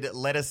 good,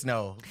 let us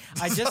know.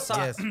 I just saw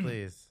Yes,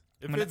 please.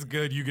 if it's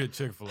good, you get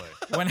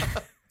Chick-fil-A. when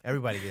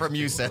Everybody gets From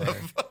Chick-fil-A.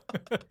 Yusuf.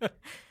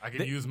 I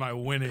can use my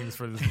winnings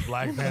for this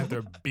Black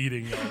Panther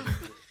beating y'all.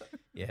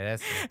 Yeah,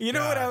 that's You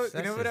know what I gosh, was,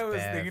 that's what I just was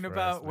bad thinking for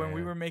about us, when we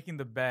man. were making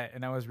the bet,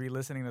 and I was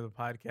re-listening to the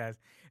podcast.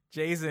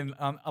 Jason,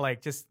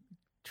 like just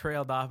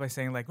trailed off by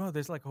saying like, "Oh,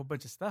 there's like a whole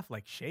bunch of stuff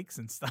like shakes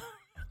and stuff."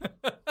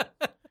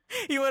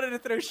 He wanted to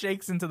throw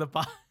shakes into the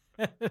pot.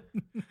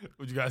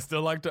 Would you guys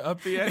still like to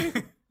up the A?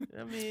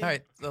 I mean, All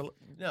right. So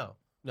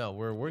no,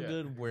 we're Yeah,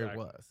 good where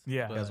exactly. it was.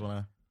 Yeah. you But guys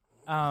want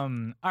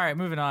All right,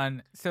 moving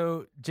on.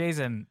 So,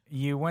 Jason,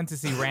 you went to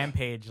see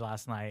Rampage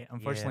last night.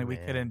 Unfortunately, we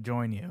man. couldn't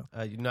join you.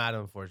 Not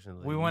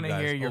unfortunately. We You want to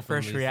guys hear your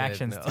first openly said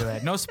reactions no. to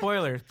it. No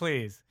spoilers,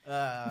 please.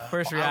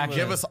 First reaction.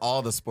 Give us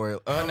all the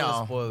spoil. Oh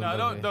no.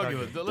 No, don't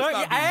give us. Look, Let's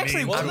not be I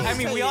actually, mean to I it.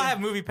 mean, we all have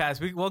Movie Pass.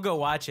 We'll go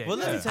watch it. Well,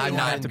 let me tell I'm you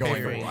not why I have to going pay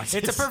to for it. watch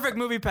It's a perfect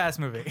Movie Pass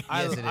movie.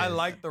 Yes, it I is.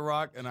 like The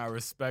Rock and I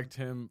respect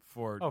him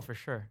for Oh, for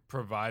sure.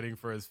 providing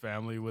for his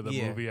family with a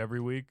Yeah. movie every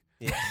week.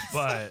 Yeah.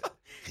 But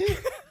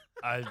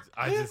I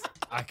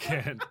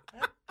can't.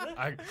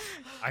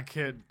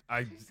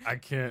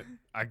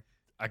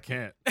 I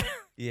can't.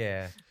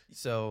 Yeah.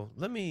 So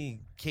let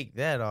me kick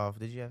that off.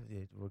 Did you have?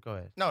 Well, go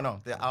ahead. No.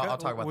 I'll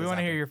talk about We this. want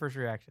to hear after. your first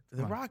reaction. The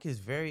Come on. Rock is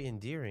very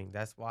endearing.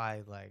 That's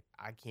why, like,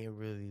 I can't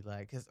really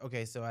cause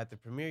okay. So at the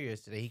premiere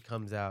yesterday, he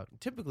comes out.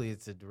 Typically,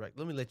 it's a direct.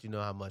 Let me let you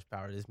know how much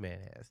power this man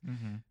has.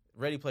 Mhm.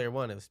 Ready Player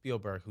One, it was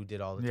Spielberg who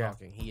did all the Yeah.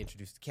 talking. He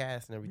introduced the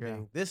cast and everything.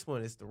 Yeah. This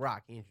one is The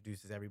Rock. He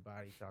introduces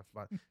everybody. He talks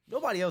about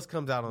nobody else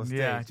comes out on stage.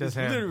 Yeah, it's just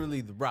him.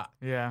 literally The Rock.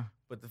 Yeah.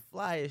 But the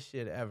flyest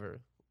shit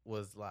ever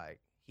was like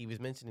he was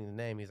mentioning the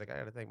name. He's like, I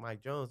gotta thank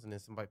Mike Jones, and then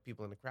some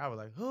people in the crowd were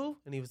like, who?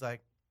 And he was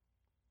like,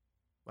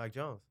 Mike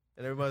Jones.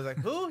 And everybody was like,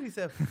 who? He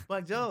said,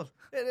 Mike Jones.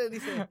 And then he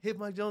said, hit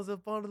Mike Jones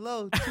up on the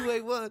low,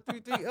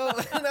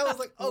 281-330. And I was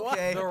like,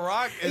 okay. The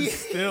Rock is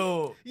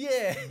still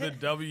Yeah. the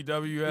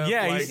WWF.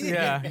 Yeah, like,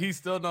 yeah. He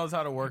still knows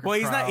how to work. Well, a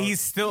he's not. crowd.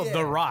 He's still Yeah.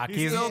 The Rock.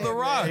 He's still The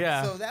Rock. man.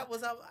 Yeah. So that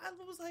was, I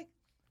was like,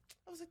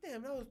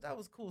 damn, that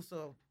was cool.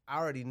 So I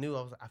already knew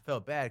I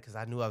felt bad because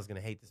I knew I was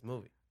gonna hate this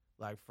movie.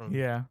 Like from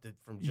Yeah.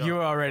 from You jump,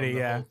 were already, from the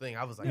yeah. whole thing.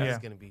 I was like, Yeah. this is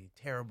gonna be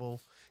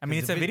terrible. I mean,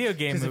 it's a video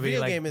game movie. The video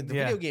like, game, the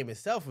yeah. video game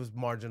itself was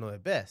marginal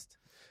at best.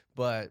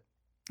 But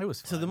It was.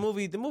 so fun.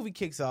 the movie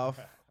kicks off,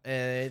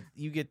 and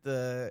you get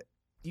the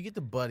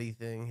buddy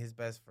thing. His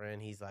best friend.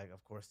 He's like,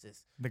 of course,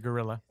 the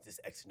gorilla. this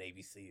ex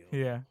Navy SEAL.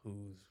 Yeah.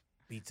 Who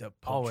beats up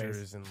Always.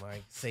 poachers and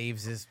like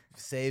saves this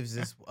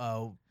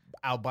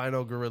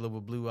albino gorilla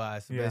with blue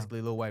eyes. So Yeah. basically,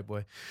 a little white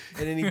boy.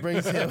 And then he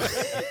brings him.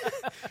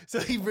 So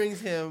he brings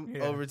him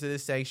Yeah. over to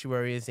this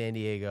sanctuary in San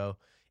Diego.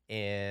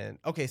 And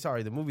okay,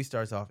 sorry, the movie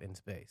starts off in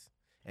space.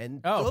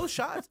 And Oh. those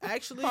shots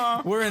actually.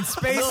 We're in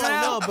space no,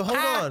 now. no, but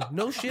hold on.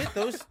 No shit.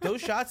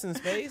 Those shots in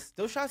space.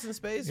 Those shots in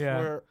space Yeah.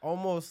 were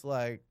almost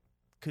like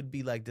could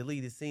be like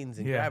deleted scenes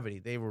in Yeah. Gravity.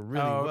 They were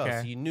really Oh, well.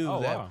 okay. So you knew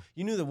Oh, that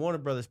wow. Warner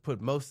Brothers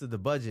put most of the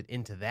budget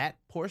into that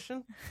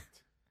portion.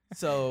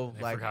 So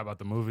I like forgot about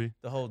the movie.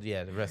 the whole the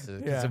rest of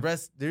it. 'Cause Yeah. the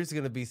rest there's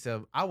gonna be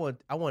some. I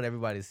want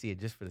everybody to see it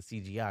just for the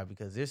CGI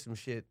because there's some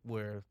shit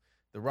where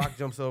The Rock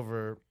jumps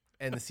over.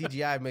 And the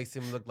CGI makes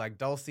him look like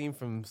Dhalsim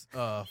from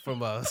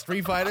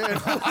Street Fighter.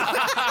 And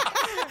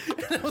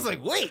I was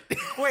like, wait.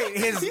 Wait,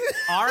 his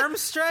arm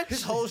stretch.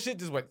 His whole shit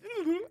just went.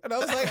 And I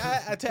was like,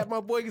 I tapped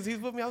my boy because he's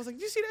with me. I was like,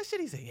 did you see that shit?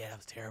 He said, yeah, that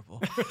was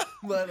terrible.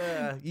 But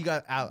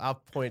I'll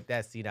point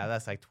that scene out.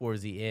 That's like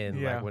towards the end,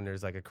 Yeah. like when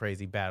there's like a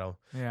crazy battle.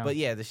 Yeah. But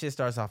yeah, the shit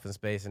starts off in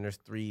space, and there's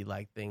 3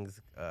 like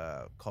things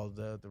called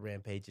the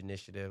Rampage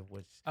Initiative,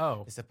 which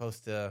Oh. is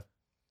supposed to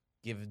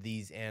give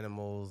these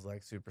animals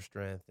like super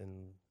strength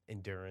and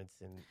endurance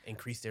and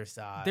increase their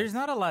size. There's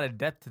not a lot of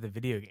depth to the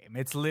video game.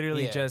 It's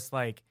literally Yeah. just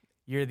like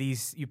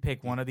you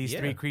pick one of these Yeah.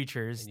 3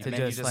 creatures And to then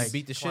you just just like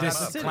beat the shit climb out of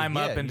the up. city. climb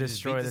Yeah, up and you just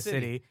destroy beat the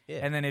city.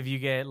 Yeah. And then if you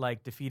get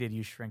like defeated,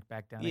 you shrink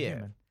back down to Yeah.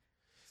 human.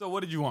 So what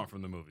did you want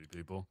from the movie,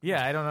 people?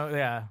 Yeah, I don't know.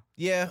 Yeah.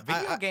 Yeah,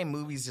 Video game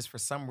movies, just for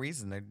some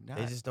reason, they're not.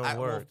 They just don't well,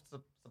 work.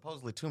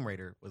 supposedly, Tomb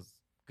Raider was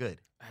good.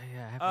 Yeah. I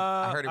haven't-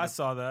 I heard it I was-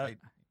 saw that.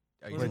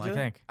 Are you what did you lying?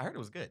 think? I heard it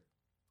was good.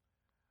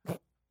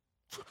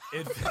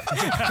 It,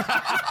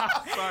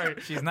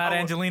 sorry, She's not I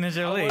wa- Angelina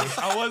Jolie.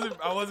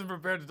 I wasn't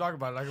prepared to talk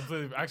about it. I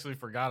completely actually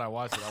forgot I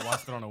watched it. I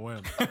watched it on a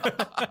whim.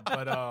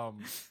 But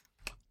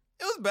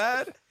it was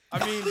bad.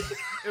 I mean,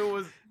 it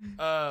wasn't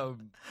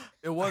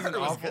it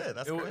was awful. good.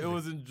 That's It crazy.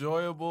 was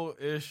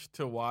enjoyable-ish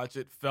to watch.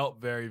 It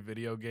felt very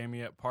video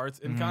gamey at parts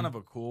in Mhm. kind of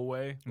a cool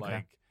way. Okay.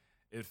 Like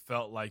it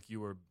felt like you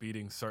were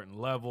beating certain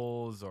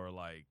levels or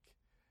like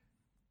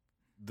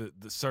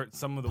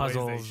some of the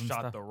Puzzles ways they and shot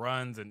stuff. the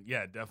runs, and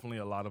yeah, definitely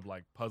a lot of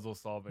like puzzle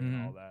solving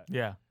and all that.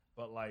 Yeah.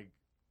 But like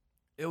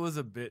it was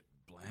a bit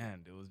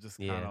bland. It was just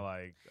kind of Yeah.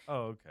 like,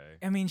 oh, okay.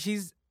 I mean,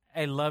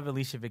 I love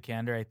Alicia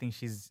Vikander. I think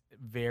she's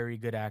very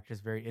good actress,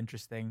 very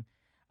interesting.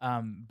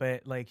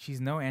 But like,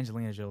 she's no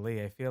Angelina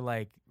Jolie. I feel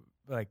like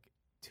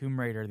Tomb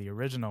Raider, the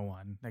original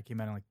one that came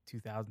out in like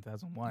 2000,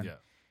 2001. Yeah.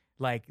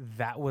 Like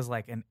that was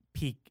like an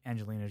peak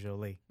Angelina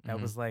Jolie. That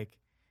Mhm. was like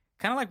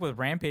kind of like with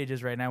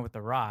Rampages right now with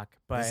The Rock.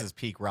 But This is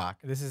peak rock.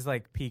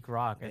 like peak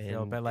Rock. I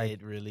feel, And but like,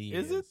 it really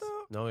Is is. it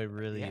though? No, it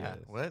really Yeah.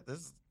 is. What?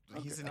 This.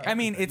 He's in I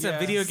mean, it's a Yes.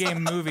 video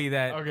game movie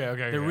that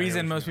Okay. the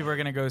reason most people are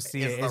gonna go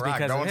see It's it The is Rock.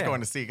 because No of one's him.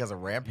 going to see because of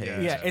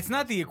Rampage. Yeah, it's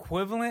not the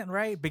equivalent,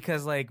 right?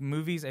 Because like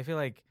movies, I feel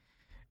like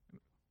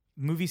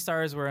movie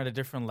stars were at a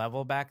different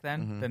level back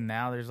then Mhm. than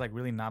now. There's like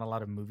really not a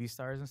lot of movie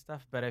stars and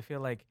stuff, but I feel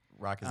like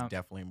Rock is Um,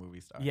 definitely a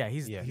movie star. yeah,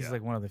 he's Yeah.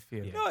 like one of the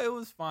few. Yeah. No, it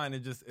was fine.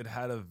 It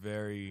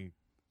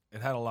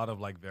had a lot of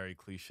like very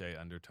cliche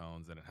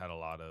undertones, and it had a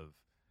lot of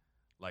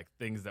like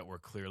things that were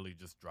clearly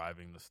just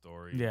driving the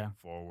story Yeah.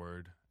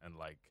 forward, and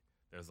like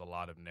There's a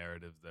lot of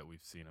narratives that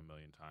we've seen a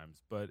million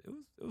times, but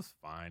it was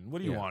fine. What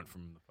do you Yeah. want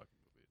from the fucking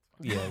movie?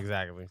 It's fine. Yeah,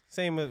 exactly.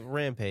 Same with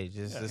Rampage.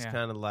 It's just Yeah.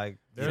 kind of like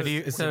So do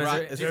you- it's so a is rock-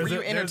 there- it's- Were you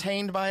there's-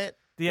 entertained by it?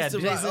 Yeah, it's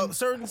a Jason, rock-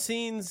 certain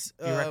scenes.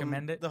 Do you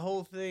recommend it? The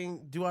whole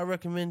thing. Do I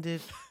recommend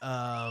it?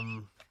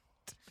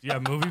 You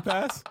have Movie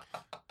Pass?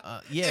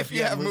 Yeah. If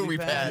you have Movie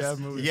Pass, You have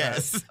Movie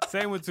yes. Pass.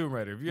 Same with Tomb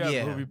Raider. If you have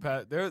Yeah. Movie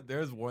Pass,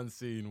 there's one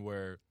scene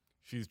where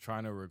she's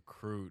trying to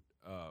recruit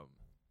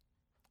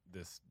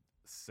this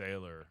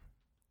sailor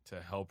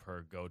to help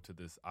her go to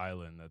this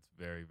island that's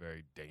very,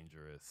 very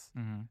dangerous.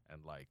 Mhm.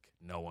 And like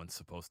no one's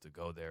supposed to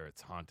go there.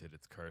 It's haunted,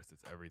 it's cursed,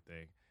 it's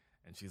everything.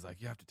 And she's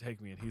like, you have to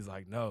take me. And he's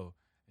like, no.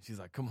 And she's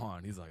like, come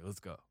on. He's like, let's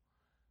go.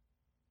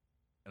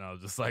 And I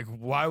was just like,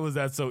 why was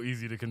that so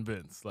easy to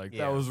convince? Like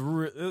Yeah. that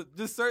was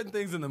just certain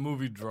things in the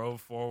movie drove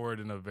forward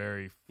in a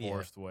very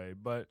forced way.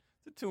 But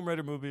the Tomb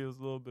Raider movie was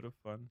a little bit of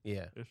fun.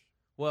 Yeah. Ish.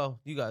 Well,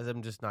 you guys,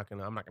 I'm not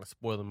gonna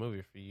spoil the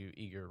movie for you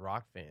eager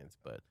rock fans,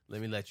 but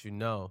let me let you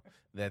know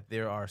that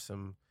there are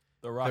some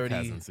The Rock 30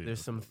 hasn't seen there's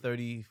this some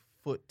movie.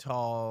 30-foot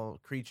tall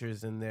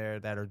creatures in there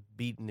that are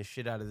beating the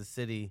shit out of the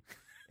city,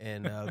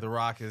 and the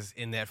Rock is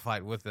in that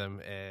fight with them,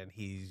 and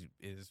he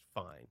is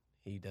fine.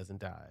 He doesn't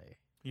die.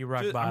 You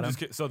rock I'm bottom. just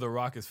kidding. So The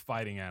Rock is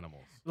fighting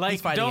animals. Like,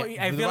 He's fighting don't it.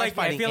 I The feel Rock's like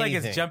fighting it's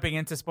anything. jumping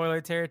into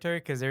spoiler territory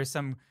because there's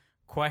some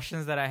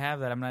questions that I have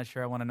that I'm not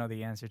sure I want to know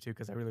the answer to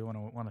because I really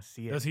want to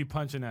see it. Does he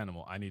punch an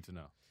animal? I need to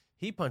know.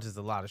 He punches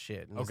a lot of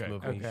shit in this Okay,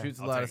 movie. okay. He shoots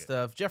a I'll lot take of it.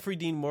 stuff. Jeffrey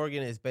Dean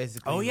Morgan is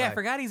basically. Oh yeah, I like,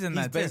 forgot he's in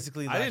He's that. too.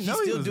 basically I like didn't he's know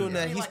he still was doing in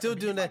that. there. He's still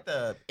doing that.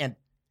 The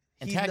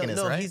He's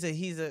antagonist, right?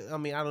 He's a. I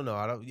mean, I don't know.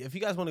 I don't. If you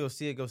guys want to go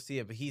see it, go see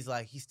it. But he's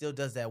like, he still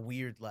does that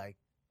weird like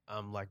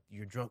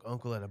your drunk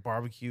uncle at a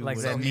barbecue. Like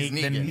with- that he's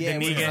Negan. Negan. Yeah,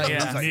 The he's Negan, like-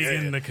 yeah. he's like,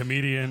 Negan, the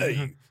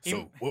comedian.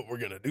 so what we're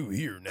gonna do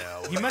here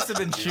now? He must have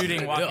been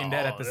shooting Walking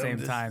Dead at the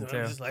same time I'm too.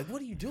 just like,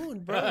 what are you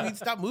doing, bro? You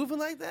stop moving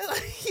like that.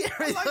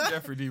 I like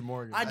Jeffrey D.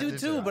 Morgan. I do did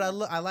too, too. but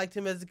I liked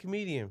him as a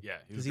comedian. Yeah,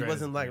 because he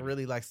wasn't like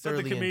really like But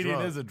surly the comedian and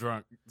drunk. is a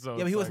drunk. So Yeah,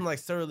 but he it's wasn't like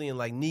surly and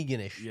like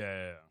Negan-ish.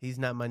 Yeah. He's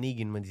not my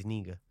Negan when he's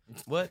Negan.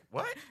 What?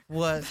 What?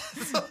 What?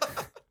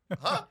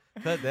 Huh?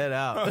 Cut that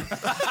out.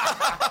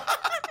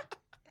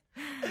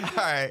 All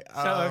right.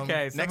 So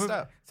okay, so next move-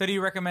 up. So do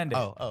you recommend it?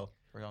 Oh,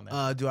 we're on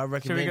that. Do I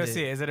recommend Should we go it?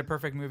 see it? Is it a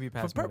perfect movie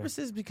pass? For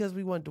purposes because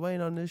we want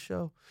Dwayne on this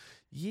show.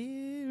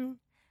 Yeah.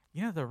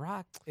 You know, The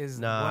Rock is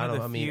Nah, one I of don't.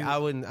 the I mean, few. I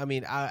wouldn't. I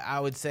mean, I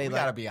would say we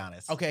like. gotta be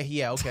honest. Okay.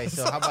 Yeah. Okay.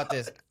 So how about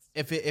this?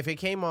 If it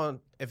came on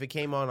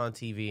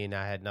TV and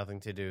I had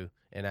nothing to do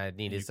and I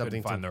needed You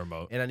something couldn't find to the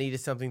remote. and I needed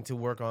something to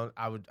work on,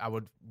 I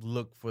would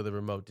look for the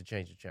remote to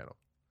change the channel.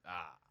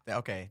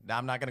 Okay. Now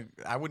I'm not gonna.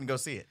 I wouldn't go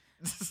see it.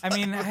 I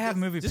mean, I have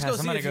movie Just pass. go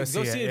I'm see gonna if go you, see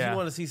it. if Yeah. you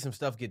want to see some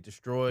stuff get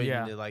destroyed.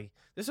 Yeah. And like,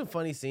 there's some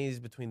funny scenes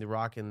between The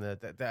Rock and the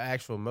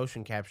actual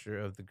motion capture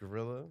of the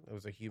gorilla. It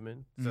was a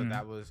human, so Mhm.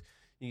 that was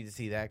you need to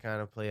see that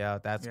kind of play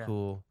out. That's Yeah.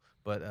 cool,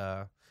 but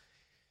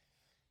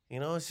you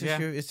know, it's Yeah.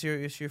 just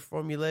it's your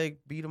formulaic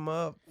beat 'em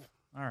up.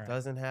 All right.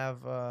 Doesn't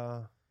have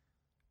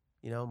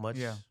much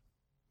Yeah.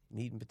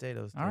 meat and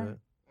potatoes to All right. it.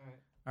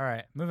 All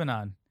right, moving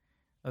on.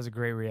 That was a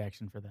great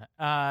reaction for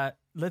that.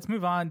 Let's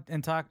move on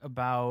and talk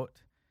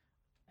about.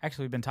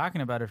 Actually, we've been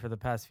talking about it for the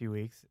past few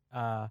weeks.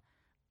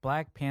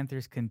 Black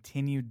Panther's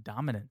continued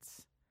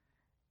dominance,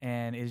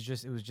 and it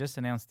was just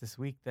announced this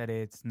week that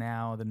it's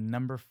now the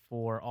number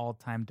 4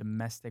 all-time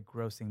domestic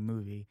grossing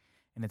movie,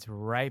 and it's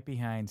right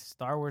behind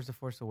Star Wars: The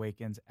Force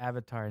Awakens,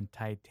 Avatar, and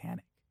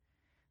Titanic.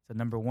 So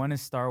number 1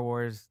 is Star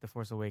Wars: The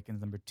Force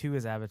Awakens. Number 2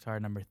 is Avatar.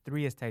 Number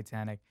 3 is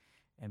Titanic.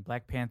 And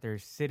Black Panther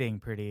is sitting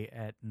pretty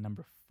at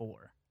number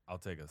 4. I'll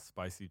take a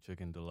spicy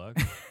chicken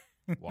deluxe,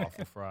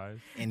 waffle fries.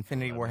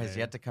 Infinity War has lemonade.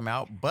 yet to come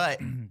out,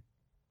 but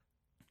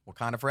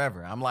Wakanda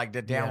Forever. I'm like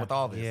down Yeah. with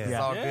all this. Yeah. It's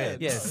all Yeah.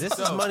 good. Yes, this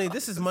is So- money.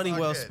 This is money all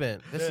well good.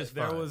 spent. This is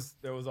fine.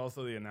 There was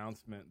also the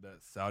announcement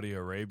that Saudi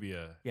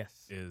Arabia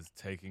Yes. is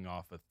taking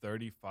off a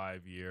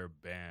 35-year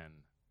ban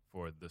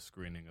for the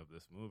screening of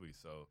this movie.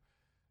 So,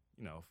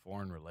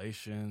 foreign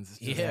relations. It's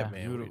just Yeah,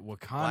 man. beautiful.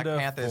 Black Wakanda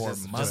Panther is for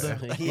just- mother.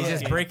 He's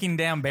just breaking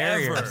down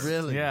barriers. Ever.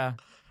 Really? Yeah.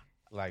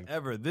 like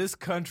Ever. This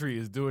country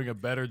is doing a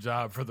better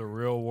job for the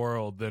real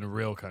world than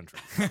real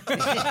countries.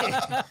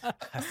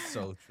 that's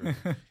so true.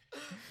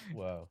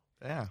 Wow.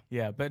 Yeah.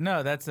 Yeah, but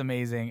no, that's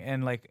amazing.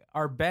 And like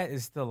our bet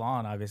is still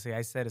on, obviously.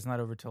 I said it's not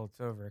over till it's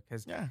over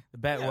because Yeah. the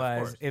bet Yeah, of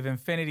was course. if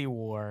Infinity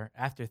War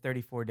after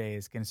 34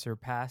 days can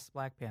surpass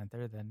Black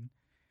Panther, then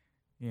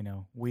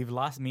we've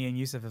lost. Me and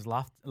Yusuf has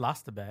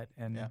lost the bet.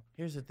 And Yeah.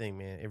 Here's the thing,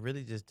 man. It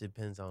really just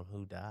depends on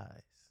who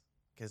dies.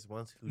 Because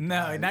once who no,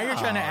 dies, now you're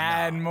trying to No,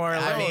 add no. more. I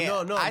like, mean,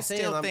 no. I I'm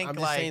saying, still I'm think,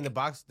 just saying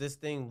like- this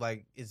thing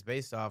like is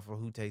based off of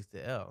who takes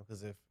the L.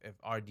 Because if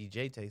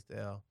RDJ takes the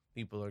L,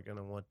 people are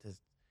gonna want to.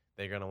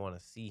 They're gonna want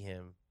to see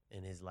him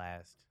in his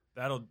last.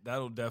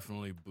 That'll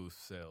definitely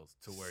boost sales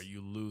to where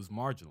you lose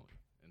marginally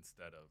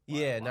instead of by a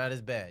Yeah, lot. not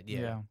as bad. Yeah.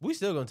 Yeah. We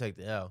still gonna take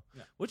the L,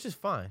 Yeah. which is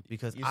fine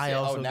because You I said-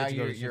 also now get to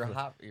go to you're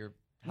Super- you're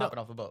hopping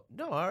off the boat.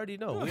 No, I already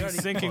know. No, we he's already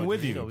sinking oh,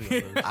 with we you. know we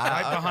gonna lose.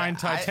 Right okay. behind I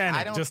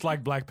Titanic, don't- just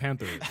like Black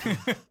Panther is.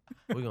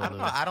 We I gonna don't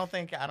know. lose. I don't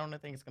think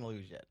it's gonna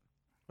lose yet.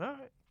 All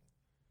right.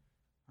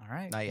 All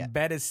right. Not yet.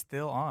 Bet is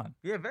still on.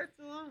 Yeah, very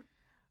long.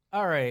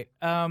 All right.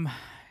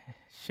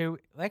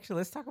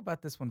 Let's talk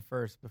about this one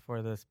first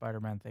before the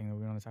Spider-Man thing that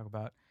we want to talk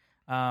about.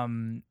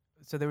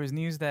 So there was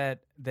news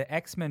that the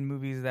X-Men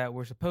movies that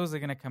were supposedly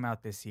going to come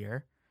out this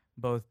year,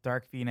 both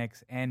Dark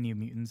Phoenix and New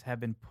Mutants, have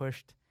been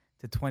pushed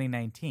to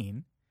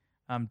 2019.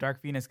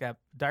 Dark Phoenix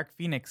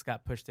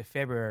got pushed to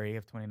February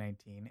of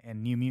 2019,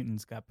 and New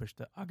Mutants got pushed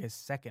to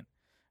August 2nd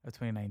of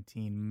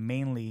 2019,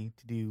 mainly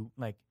to do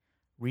like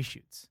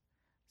reshoots.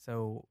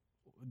 So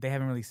they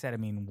haven't really said,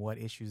 what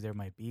issues there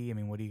might be.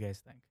 What do you guys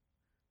think?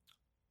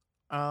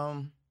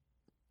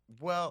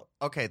 Well,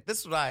 okay, this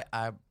is what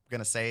I'm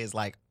gonna say is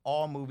like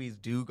all movies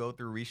do go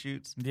through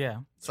reshoots. Yeah.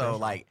 So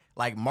like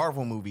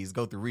Marvel movies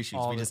go through reshoots.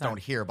 All We the just time. don't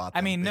hear about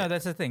them. No,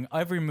 that's the thing.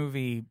 Every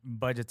movie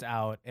budgets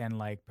out and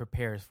like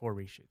prepares for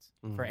reshoots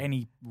for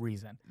any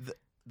reason.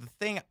 The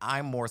thing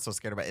I'm more so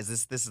scared about is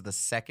this is the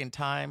second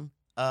time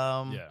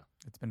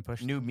It's been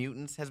pushed. New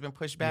Mutants has been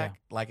pushed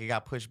back. Like it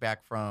got pushed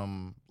back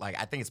from like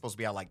I think it's supposed to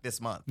be out like this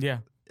month. Yeah.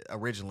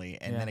 Originally,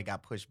 and Yeah. then it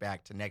got pushed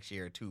back to next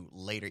year to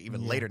later,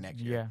 even later next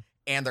year. Yeah.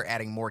 And they're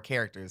adding more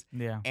characters.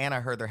 Yeah. And I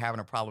heard they're having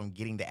a problem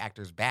getting the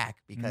actors back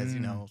because,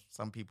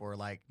 some people are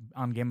like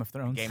On Game of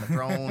Thrones. Game of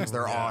Thrones,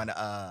 they're Yeah.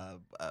 on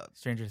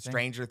Stranger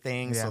Things.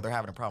 Things, Yeah. so they're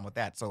having a problem with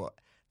that. So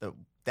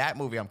that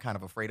movie I'm kind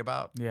of afraid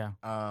about. Yeah.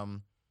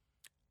 I'm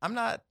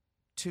not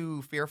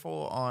too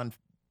fearful on Dark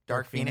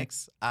Dark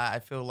Phoenix. I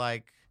feel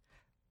like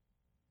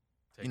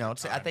Take your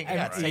time, I think it And-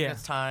 got to take yeah.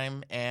 its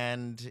time,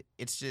 and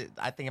it's just.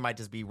 I think it might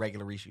just be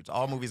regular reshoots.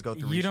 All movies go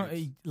through You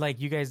reshoots. don't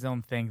you guys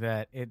don't think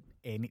that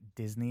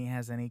Disney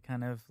has any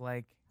kind of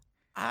like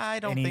I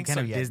don't any think kind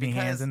so of yet Disney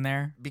hands in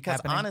there? because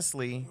happening?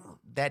 honestly,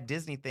 that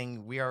Disney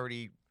thing we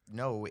already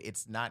know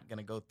it's not going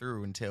to go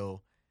through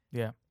until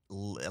Yeah.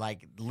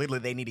 like literally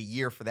they need a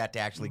year for that to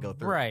actually go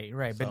through. Right.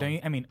 But So- don't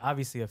you?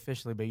 Obviously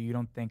officially, but you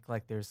don't think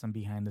like there's some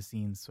behind the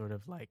scenes sort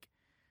of like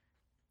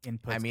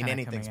inputs? I mean, kinda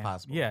anything's coming in?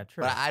 possible. Yeah,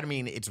 true. But I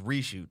mean, it's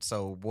reshoot.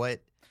 So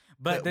what?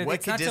 But what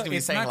it's could not so- Disney be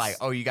it's saying not like, s-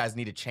 oh, you guys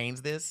need to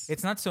change this?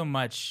 It's not so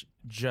much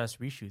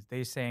just reshoots.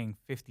 They're saying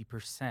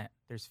 50%.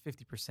 There's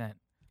 50%.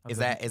 Is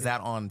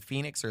that on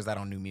Phoenix or is that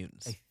on New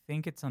Mutants? I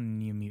think it's on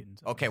New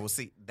Mutants. Okay, well,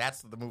 see,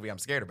 that's the movie I'm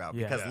scared about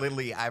Yeah. because Yeah.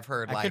 literally I've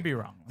heard I like could be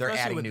wrong. they're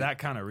Especially adding with new that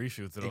kind of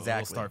reshoots, it'll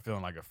Exactly. start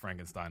feeling like a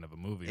Frankenstein of a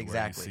movie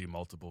Exactly. where you see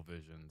multiple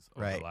visions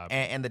right, overlapping.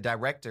 and the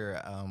director,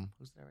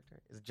 who's the director?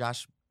 Is it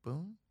Josh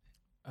Boone?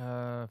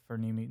 For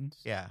New Mutants.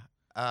 Yeah,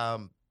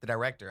 the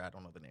director. I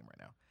don't know the name right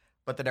now,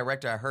 but the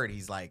director I heard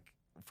he's like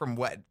from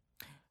what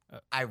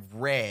I've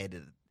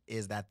read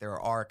is that there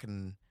are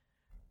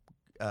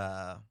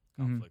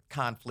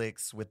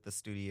conflicts with the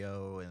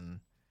studio and.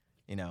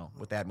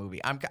 With that movie,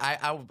 I'm kind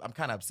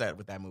of upset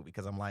with that movie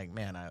because I'm like,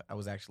 man, I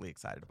was actually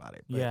excited about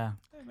it. But Yeah.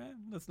 Hey man,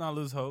 let's not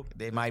lose hope.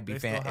 they might be They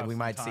still have we some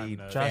might time see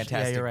to- Josh, fantastic.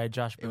 yeah, you're right.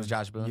 Josh Boone. It was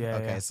Josh Boone. Yeah,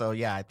 okay, yeah. so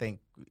yeah, I think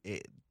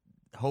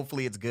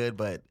hopefully it's good,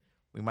 but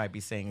we might be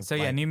seeing. So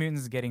yeah, New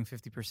Mutants is getting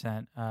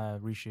 50%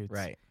 reshoots.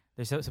 right.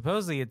 They're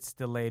supposedly it's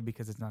delayed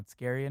because it's not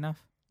scary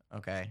enough.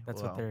 Okay,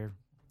 That's well, what they're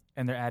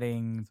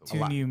adding That's a two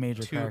lot. new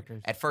major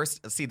characters. At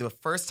first, see, the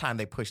first time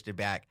they pushed it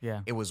back,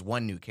 Yeah. it was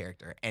one new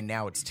character, and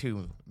now it's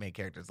two main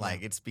characters.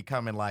 Like it's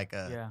becoming like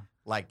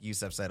like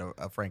Yusuf said,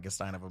 a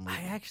Frankenstein of a movie.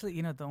 I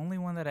actually, the only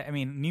one that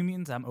New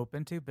Mutants I'm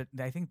open to, but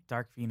I think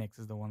Dark Phoenix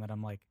is the one that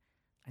I'm like,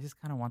 I just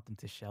kind of want them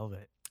to shelve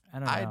it. I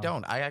don't know. I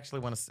don't. I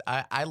actually want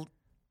to.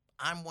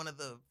 I'm one of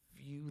the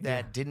few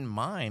that didn't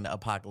mind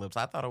Apocalypse.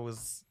 I thought it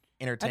was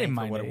entertaining for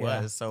mind what it, it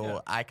yeah. was. So Yeah.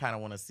 I kind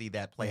of want to see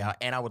that play Yeah. out,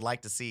 and I would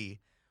like to see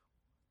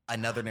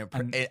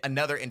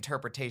another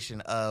interpretation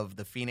of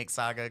the Phoenix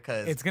Saga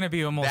because It's going to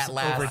be almost that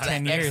last- over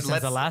 10 that X- years since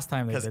the let's- last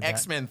time they because did that.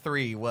 X-Men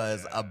 3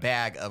 was a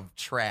bag of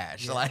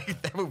trash. Yeah.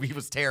 Like that movie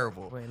was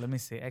terrible. Wait, let me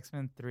see.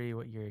 X-Men 3,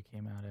 what year it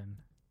came out in?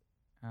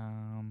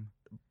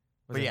 Was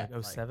But it yeah,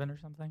 like 07 or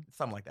something?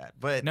 Something like that.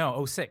 But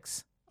No,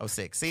 06.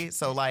 06. See,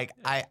 so like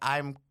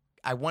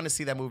I want to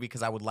see that movie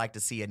because I would like to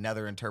see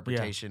another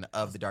interpretation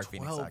of the Dark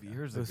Phoenix 12 Saga.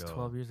 years It was ago.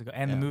 12 years ago.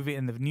 And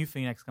Yeah. the new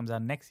Phoenix comes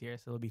out next year,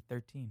 so it'll be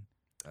 13.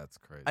 That's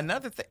crazy.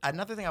 Another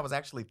thing I was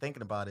actually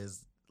thinking about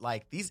is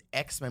like these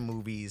X-Men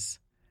movies.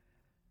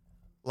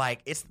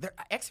 Like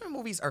X-Men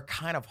movies are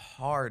kind of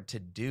hard to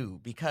do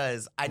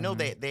because I know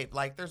they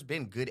like there's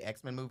been good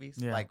X-Men movies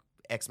Yeah. like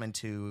X-Men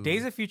 2,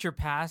 Days of Future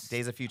Past.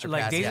 Days of Future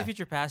like Past, Days yeah. of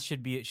Future Past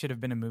should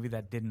have been a movie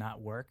that did not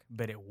work,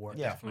 but it worked.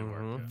 Yeah. Definitely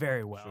Mhm. worked. Yeah.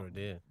 Very well. Sure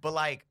did. But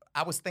like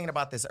I was thinking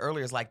about this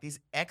earlier, is like these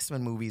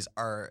X-Men movies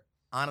are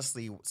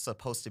honestly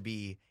supposed to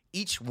be.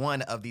 Each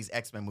one of these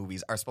X-Men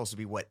movies are supposed to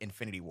be what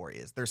Infinity War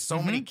is. There's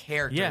so many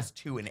characters Yeah.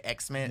 to an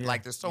X-Men. Yeah.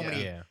 Like there's so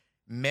many Yeah.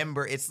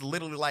 It's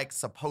literally like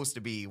supposed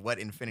to be what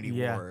Infinity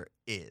Yeah. War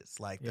is.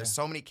 Like Yeah. there's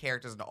so many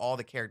characters and all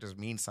the characters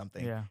mean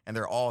something. Yeah. And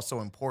they're all so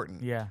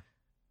important. Yeah.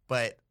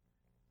 But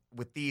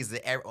with these,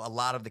 a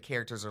lot of the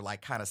characters are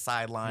like kind of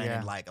sidelined, Yeah.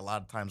 and like a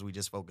lot of times we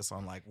just focus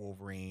on like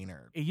Wolverine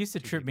or. It used to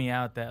two trip me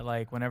out that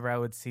like whenever I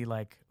would see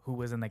like who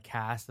was in the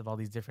cast of all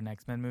these different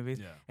X-Men movies,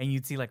 Yeah. and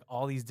you'd see like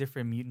all these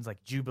different mutants,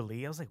 like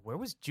Jubilee. I was like, where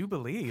was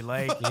Jubilee?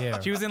 Like,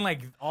 Yeah. she was in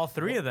like all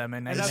three of them,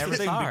 and I And that's never the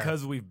thing, saw her.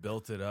 because we've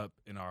built it up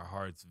in our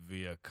hearts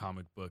via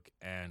comic book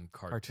and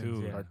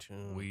Cartoons, yeah.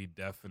 Cartoon. we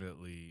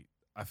definitely,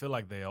 I feel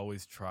like they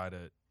always try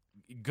to,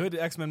 good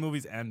X-Men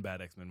movies and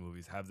bad X-Men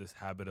movies have this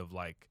habit of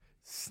like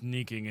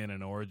sneaking in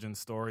an origin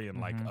story in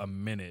like Mhm. a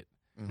minute.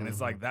 And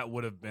it's like that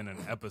would have been an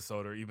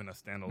episode or even a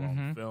standalone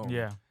Mhm. film.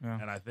 Yeah, yeah.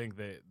 And I think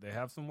they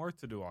have some work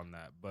to do on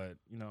that. But,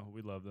 you know,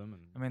 we love them.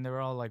 And I mean, they were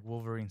all like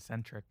Wolverine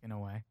centric in a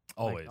way.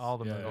 always. all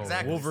the Yeah, movies. yeah.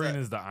 Exactly. Wolverine So-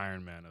 is the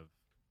Iron Man of.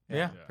 Yeah,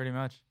 Yeah. pretty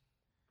much.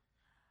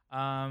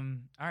 All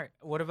right.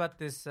 What about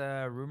this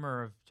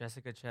rumor of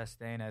Jessica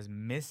Chastain as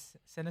Miss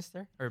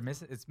Sinister or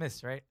Miss? It's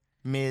Miss, right?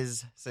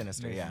 Ms.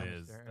 Sinister, Ms. yeah.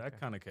 Sinister. Is. Okay. That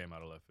kind of came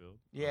out of left field.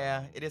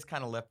 Yeah, it is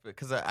kind of left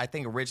because I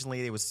think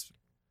originally it was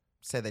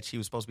said that she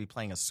was supposed to be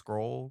playing a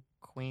Skrull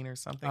queen or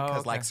something Oh,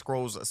 because okay. like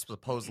Skrulls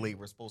supposedly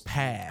were supposed to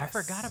Pass. I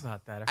forgot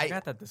about that. I I-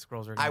 forgot that the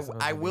scrolls were. I, gonna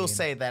supposed I to will be in-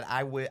 say that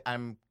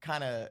I'm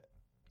kind of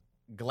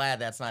glad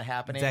that's not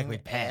happening. Exactly,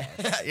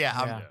 pass.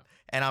 Yeah.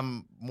 And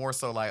I'm more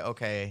so like,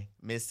 okay,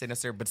 Miss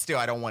Sinister, but still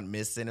I don't want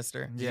Miss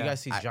Sinister. Did Yeah. you guys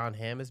see I- John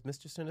Hamm as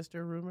Mr.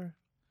 Sinister rumor?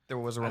 There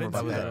was a I rumor didn't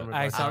about see that. that.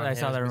 I saw John that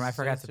Hamm rumor. as I Mr.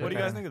 forgot to Sinister? What do you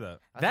guys Okay. think of that?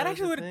 I That thought it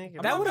actually was a would thing.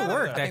 that not would have mad at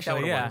worked that. I think that actually.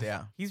 would've Yeah. worked,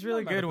 yeah. He's really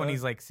I'm not mad good when at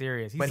he's like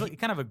serious. He's But like,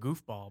 kind of a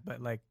goofball, but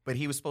like But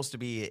he was supposed to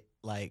be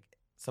like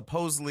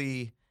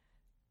supposedly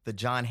the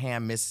John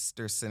Hamm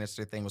Mr.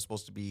 Sinister thing was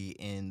supposed to be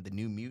in the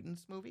New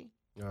Mutants movie,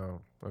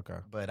 Oh, okay.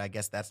 but I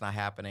guess that's not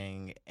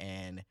happening.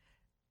 And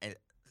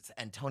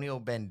Antonio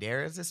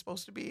Banderas is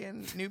supposed to be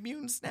in New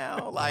Mutants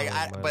now. Like, Oh,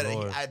 my but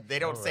Lord. they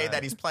don't say Alright.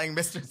 that he's playing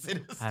Mr.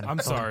 Sinister. I'm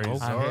sorry. Antonio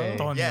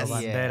Sorry. Yes.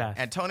 Banderas.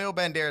 Antonio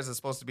Banderas is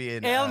supposed to be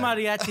in El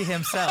Mariachi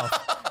himself.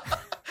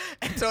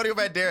 Antonio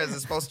Banderas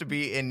is supposed to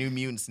be in New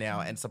Mutants now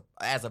and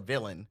as a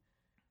villain,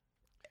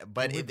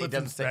 but We it put some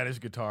doesn't say. Spanish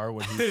guitar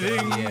when he's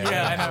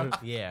Yeah, I know.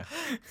 Yeah.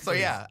 So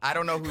yeah, I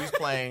don't know who he's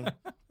playing.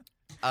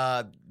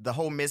 The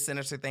whole Miss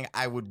Sinister thing,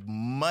 I would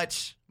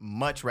much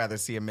rather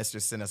see a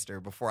Mr. Sinister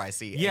before I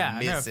see Yeah, a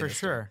Miss no, Sinister. for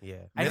sure. Yeah.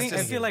 I think I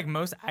Sinister. feel like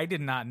I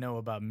did not know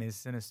about Ms.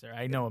 Sinister.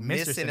 I know a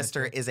Miss Mr.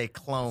 Sinister is a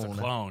clone, It's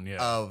a clone,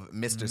 yeah. of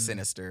Mr.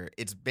 Sinister.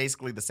 It's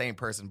basically the same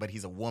person, but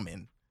he's a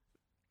woman.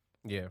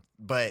 Yeah.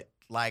 But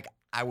like,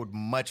 I would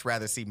much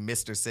rather see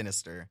Mr.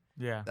 Sinister.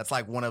 Yeah. That's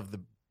like one of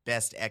the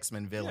best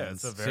X-Men Yeah,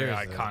 villains. it's a very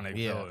Seriously. iconic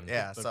Yeah. villain.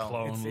 Yeah, the so-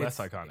 clone less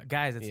iconic.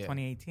 Guys, it's Yeah.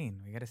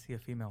 2018. We got to see a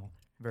female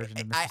version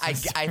of Mr. I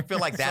Sinister. feel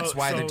like that's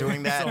why they're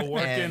doing that. So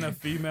work in and- a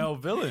female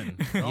villain.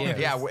 Yeah.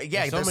 yeah,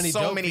 There's so there's many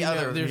so dope many female-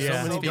 other there's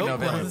so many female dope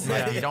villains. ones.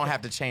 Like, Yeah. you don't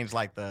have to change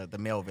like the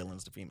male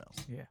villains to females.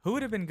 Yeah. Who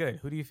would have been good?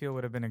 Who do you feel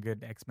would have been a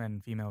good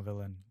X-Men female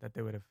villain that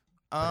they would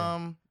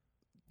have?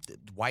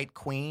 White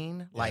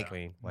Queen, like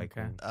Queen. White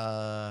Okay. Queen.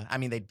 I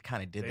mean, they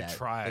kind of did They that.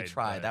 tried, They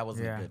tried. but- That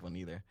wasn't Yeah. a good one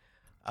either.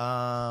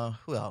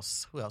 Who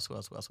else?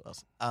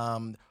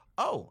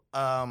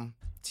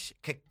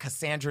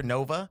 Cassandra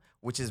Nova,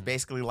 which is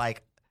basically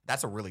like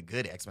that's a really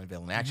good X-Men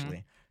villain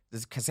actually.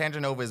 This Cassandra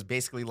Nova is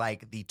basically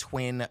like the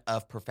twin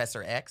of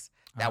Professor X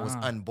that was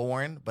Ah.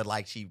 unborn, but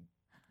like she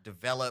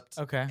developed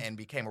Okay. and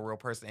became a real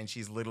person, and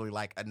she's literally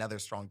like another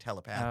strong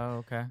telepath. Oh,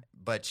 okay.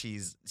 But she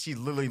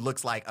literally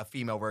looks like a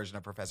female version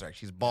of Professor X.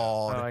 She's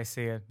bald. Oh, I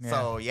see it. Yeah.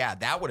 So yeah,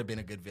 that would have been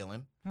a good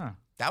villain. Huh.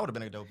 That would have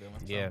been a dope villain.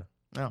 So,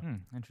 Yeah.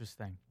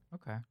 Interesting.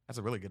 Okay. that's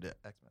a really good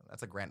X-Men.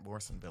 That's a Grant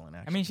Morrison villain.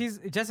 Actually. I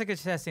mean, Jessica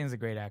Chastain's a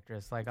great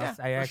actress. Like, Yeah, I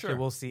for actually sure.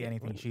 will see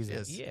anything she's in.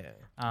 is. Yeah.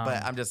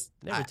 but I'm just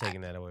Never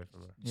taking that away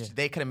from her. Yeah.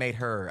 They could have made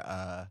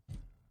her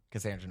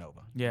Cassandra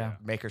Nova. Yeah,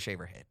 Make her shave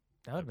her head.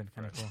 that would have been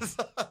kind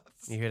of cool.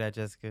 You hear that,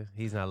 Jessica?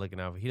 He's not looking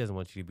out. He doesn't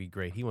want you to be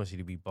great. He wants you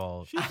to be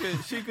bald. She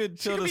could She could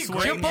Tilda be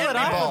Swinton. She'll great pull it and be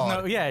off. bald.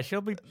 No, yeah,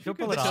 she'll pull it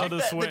the off.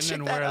 Tilda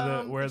Swinton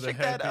and wear the chick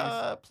headpiece.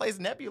 that plays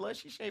Nebula,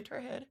 she shaved her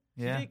head.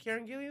 Yeah, She did,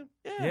 Karen Gilliam?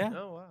 yeah.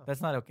 Oh, wow.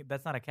 That's not okay.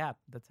 That's not a cap.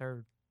 That's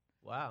her.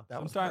 Wow.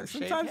 That was Sometimes her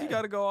shaved you head.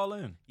 got to go all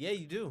in. Yeah,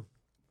 you do.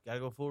 Gotta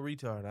go full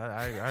retard.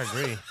 I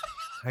agree.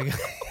 I got,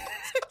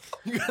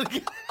 you gotta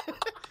get,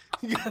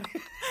 you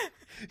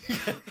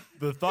gotta,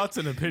 The thoughts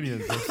and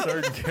opinions of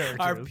certain characters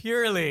Are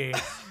purely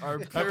are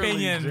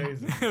purely opinion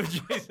Jason. of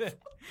Jason.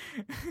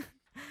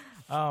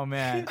 Oh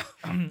man.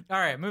 All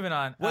right, moving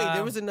on. Wait,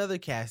 there was another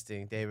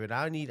casting, David.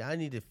 I need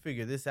to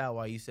figure this out.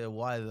 Why you said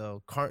why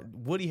though?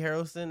 Woody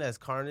Harrelson as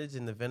Carnage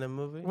in the Venom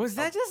movie. Was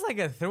that just like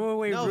a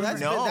throwaway No, rumor? that's-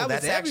 No, that was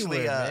that's actually.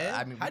 everywhere, man.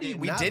 I mean, How do you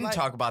we not didn't like-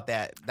 talk about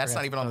that. That's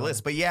not even on the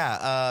list. But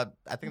yeah,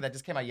 I think that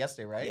just came out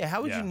yesterday, right? Yeah,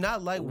 how would Yeah. you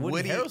not like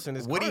Woody Harrelson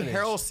as Woody Carnage?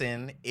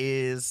 Harrelson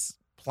is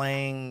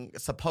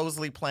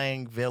supposedly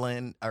playing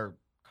villain or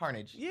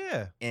Carnage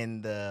Yeah.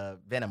 in the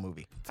Venom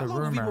movie. It's How a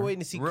long have we been rumor. waiting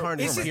to see Ru-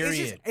 Carnage? It's just,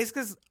 Period. it's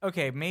because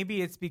okay,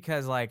 maybe it's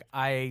because like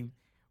I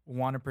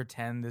want to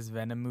pretend this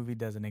Venom movie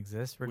doesn't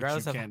exist,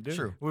 regardless Which of you can't do.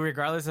 True.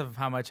 regardless of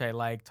how much I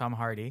like Tom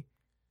Hardy.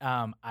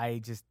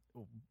 I just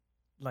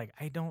like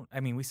I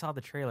mean, we saw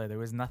the trailer. There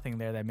was nothing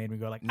there that made me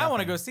go like, I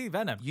want to Nothing. go see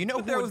Venom. You know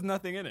But who there would, was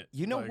nothing in it.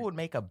 you know Like, who would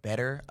make a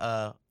better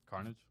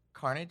Carnage?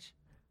 Carnage?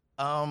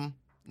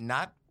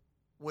 Not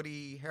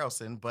Woody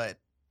Harrelson, but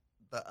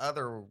the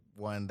other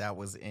one that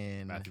was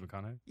in Matthew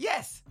McConaughey?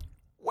 Yes.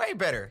 Way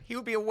better. He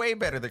would be a way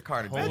better than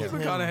Carnage. Matthew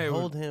McConaughey would-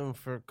 hold him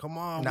for. Come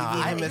on, Nah,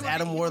 we get him he as would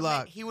Adam make-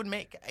 Warlock. He would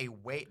make a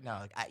way.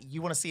 No,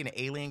 you want to see an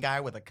alien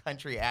guy with a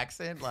country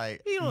accent?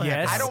 Like, He don't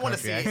Yes. have I don't want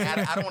to country see.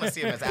 accent. I don't want to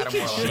see him as Adam He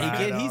can Warlock.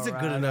 shake it. He's a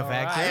good enough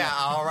actor. Yeah,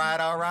 all right.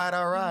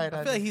 I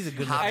feel like he's a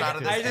good Hopped enough out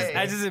of actor. this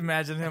I just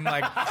imagine him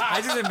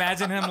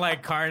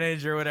like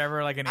Carnage or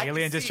whatever, like an I can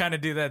alien just see- trying to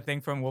do that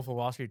thing from Wolf of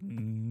Wall Street.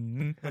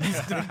 When he's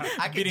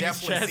I could beating his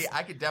definitely chest. see.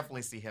 I could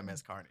definitely see him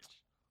as Carnage.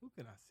 Who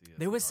can I see? as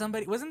There was Carnage?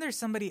 somebody. Wasn't there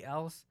somebody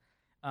else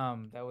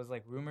that was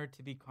like rumored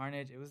to be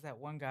Carnage? It was that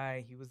one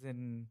guy. He was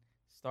in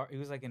He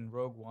was like in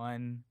Rogue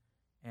One,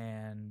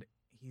 and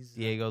he's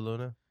Diego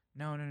Luna.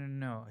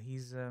 No.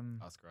 He's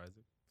Oscar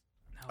Isaac.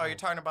 Oh, you're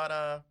talking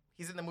about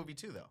He's in the movie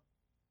too, though.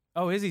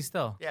 Oh, is he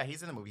still? Yeah,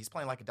 he's in the movie. He's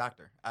playing like a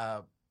doctor.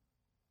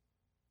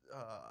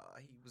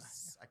 He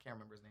was. I can't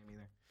remember his name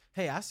either.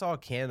 Hey, I saw a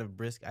can of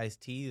brisk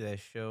iced tea that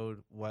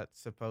showed what's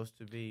supposed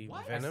to be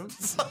Venom.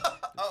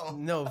 Oh.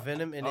 No,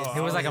 Venom in his. Oh,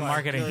 It was like a I was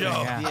marketing like, thing.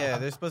 yo. Yeah. Yeah,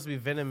 there's supposed to be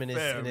Venom in his.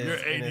 Fam, in his, your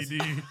in his-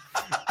 ADD.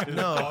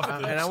 No, Off the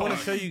and I want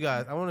to chart. show you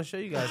guys. I want to show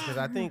you guys because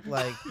I think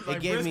like Like,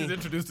 it gave Brisk me. has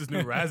introduced this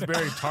new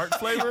raspberry tart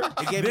flavor.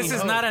 It gave This me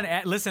is hope. not an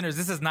ad, listeners.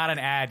 This is not an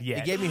ad yet.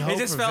 It gave me hope It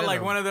just for felt like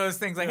Venom. one of those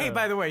things. Like, hey, Yeah.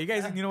 by the way, you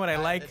guys, you know what I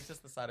like? It's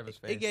just the side of his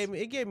face.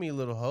 It gave me a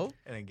little hope.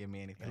 It didn't give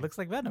me anything. It looks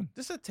like Venom.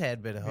 Just a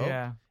tad bit of hope.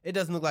 Yeah. It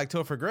doesn't look like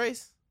Topher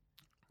Grace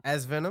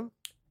as Venom.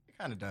 It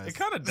kind of does. It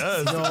kind of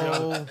does. to be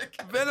No.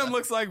 honest. Venom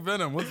looks like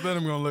Venom. What's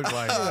Venom gonna look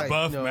like? Like,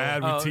 Buff, no.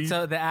 mad with Oh, teeth.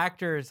 so the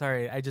actor,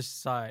 sorry, I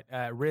just saw it.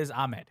 Riz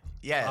Ahmed.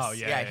 Yes. Oh,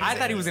 yeah, he's I in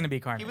thought he it. was going to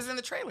be Carnage. He was in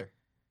the trailer.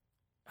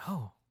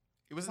 Oh.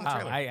 He was in the Wow.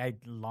 trailer. I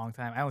long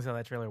time. I only saw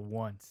that trailer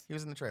once. He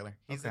was in the trailer.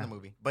 He's in Okay. the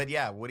movie. But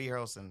yeah, Woody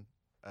Harrelson,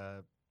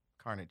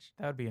 Carnage.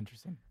 That would be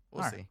interesting.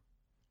 We'll All right. see.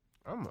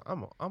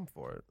 I'm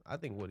for it. I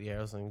think Woody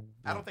Harrelson.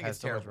 I don't think has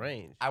it's so much terrible.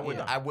 range. I would.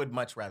 Yeah. I would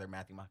much rather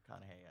Matthew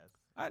McConaughey as.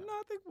 I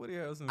think Woody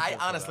Harrelson. I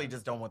honestly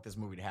just don't want this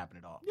movie to happen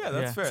at all. Yeah,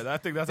 that's Yeah. fair. I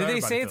think that's. Did how they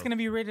everybody say it's feels. going to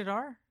be rated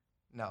R?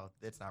 No,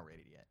 it's not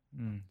rated yet.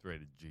 It's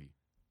rated G.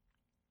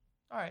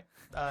 All right.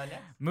 Next.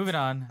 Moving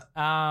on.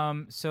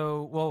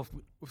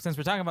 Since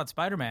we're talking about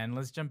Spider-Man,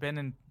 let's jump in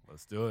and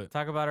Let's do it.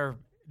 talk about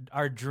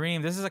our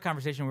dream. This is a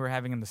conversation we were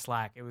having in the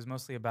Slack. It was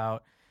mostly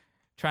about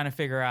trying to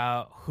figure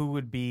out who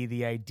would be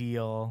the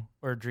ideal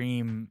or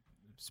dream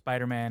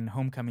Spider-Man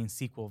Homecoming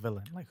sequel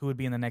villain. Like who would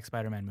be in the next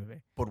Spider-Man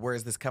movie? But where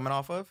is this coming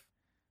off of?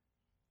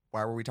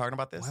 Why were we talking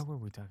about this? Why were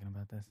we talking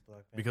about this?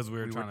 Because we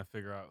were We trying were- to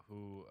figure out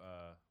who,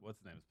 what's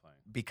his name is playing.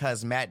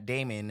 Because Matt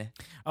Damon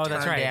Oh,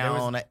 that's turned right. There was-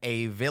 down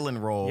a villain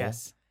role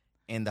yes.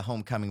 in the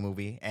Homecoming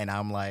movie, and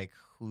I'm like,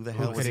 who the Who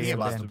hell could was he he have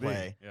about been? to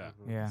play? Yeah.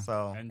 Yeah.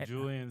 So And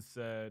Julian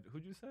said,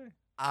 who'd you say?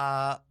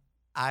 I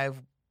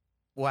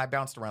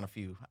bounced around a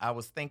few. I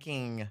was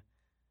thinking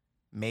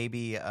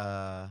maybe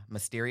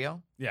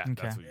Mysterio. Yeah, Okay.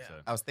 that's what you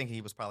said. I was thinking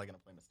he was probably going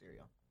to play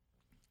Mysterio.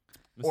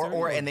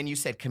 Mysterio? And then you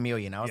said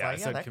Chameleon. I was Yeah, I like,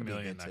 yeah, said that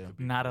Chameleon, could be that good too. could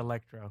be Not cool.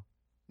 Electro.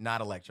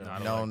 Not Electro.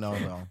 Not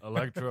No.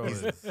 Electro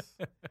is.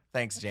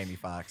 Thanks, Jamie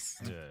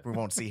Foxx. Yeah. We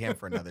won't see him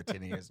for another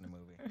 10 years in the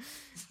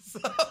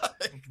movie.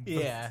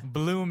 Yeah.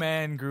 Blue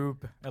Man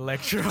Group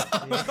Electro.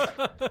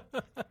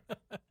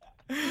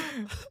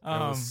 There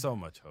was so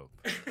much hope.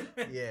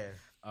 Yeah.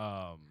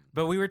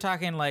 But we were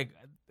talking like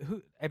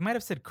who I might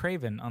have said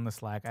Craven on the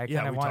Slack. I Yeah,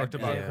 kind of we wanted talked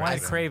about I it.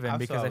 wanted Yeah. Craven I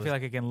because saw I it feel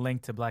like it can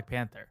link to Black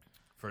Panther.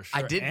 For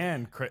sure. did-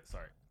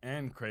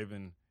 And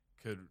Craven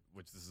could,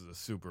 which this is a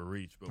super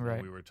reach, but Right.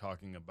 when we were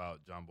talking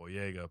about John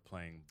Boyega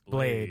playing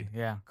Blade, Blade,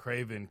 yeah.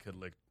 Craven could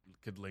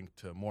link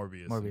to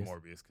Morbius, Morbius. and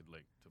Morbius could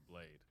link to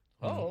Blade.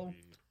 Oh. Would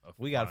be a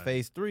We got fun-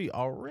 phase 3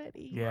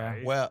 already. Yeah.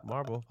 Right. Well,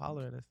 Marvel,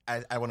 holler at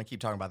us. I want to keep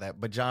talking about that,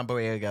 but John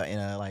Boyega in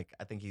I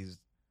think he's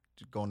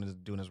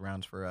doing his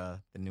rounds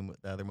for the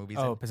other movies.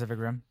 Oh, Pacific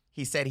Rim.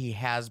 He said he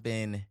has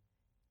been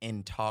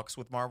in talks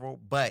with Marvel,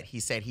 but he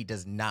said he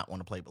does not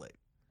want to play Blade.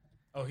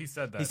 Oh, he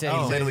said that. He said He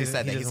he literally doesn't-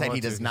 said that. He doesn't said he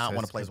want does to, not because-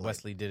 want to play because Blade.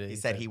 Wesley did it. He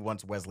said he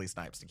wants Wesley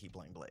Snipes to keep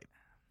playing Blade,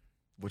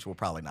 which will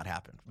probably not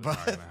happen. It's not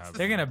But gonna happen.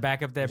 They're gonna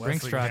back up that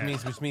Brinks Wesley truck.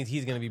 Snipes. which means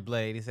he's gonna be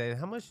Blade. He said,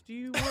 "How much do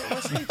you want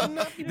Wesley to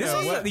not be This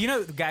Blade?"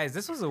 was, guys,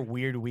 this was a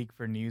weird week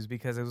for news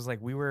because it was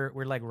like we're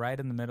like right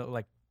in the middle,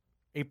 like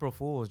April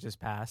Fool's just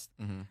passed,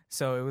 Mhm.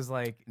 so it was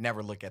like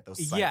never look at those.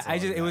 Sites yeah,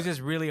 and all it was that.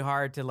 just really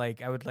hard to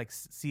like I would like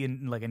see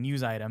like a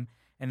news item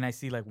and I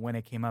see like when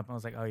it came up, I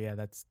was like, oh yeah,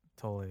 that's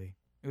totally.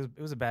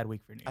 It was a bad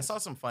week for news. I saw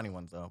some funny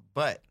ones though,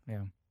 but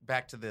Yeah.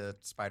 back to the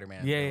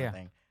Spider-Man Yeah, villain yeah.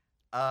 thing.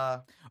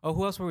 Oh,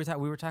 who else were we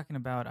talking? We were talking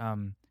about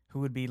who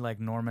would be like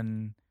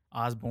Norman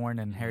Osborn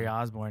and Harry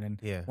Osborn, and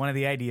Yeah. one of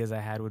the ideas I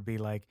had would be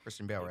like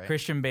Christian Bale, right?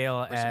 Christian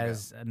Bale Christian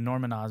as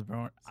Norman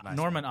Osborn, It's a nice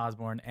Norman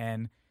Osborn,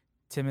 and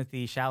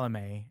Timothy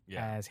Chalamet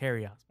Yeah. as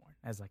Harry Osborn,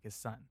 as like his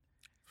son.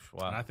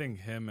 And I Wow. think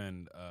him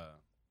and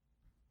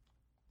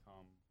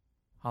Tom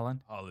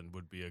Holland, Holland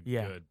would be a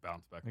Yeah. good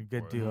bounce back. a and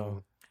good forth.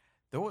 duo.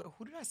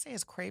 Who did I say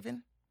is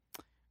Craven?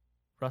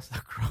 Russell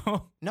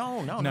Crowe.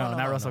 No,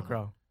 not Russell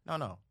Crowe.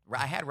 No.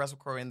 I had Russell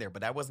Crowe in there,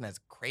 but that wasn't as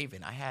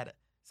Craven. I had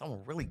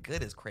someone really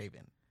good as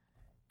Craven.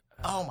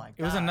 Oh my god!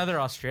 It was another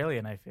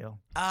Australian. I feel.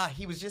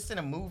 He was just in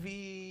a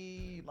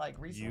movie like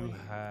recently. You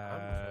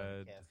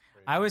had.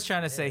 I was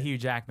trying to say Hugh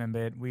Jackman,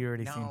 but we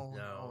already seen.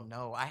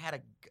 No. I had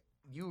a.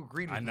 You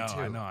agreed with I know. me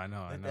too. I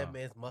know. Let that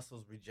man's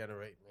muscles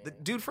regenerate, man. The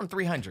dude from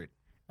 300,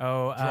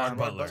 Oh, Gerard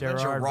Butler.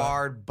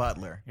 Gerard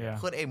Butler. Yeah.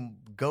 Put a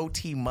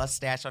goatee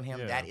mustache on him.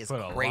 Yeah, That is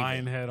put a Craven.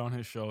 lion head on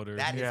his shoulder.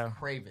 That is Yeah.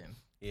 Craven.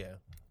 Yeah.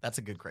 That's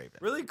a good Craven.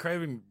 Really,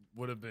 Craven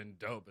would have been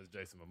dope as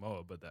Jason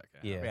Momoa, but that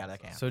can't. Yeah. Yeah, that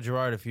can. So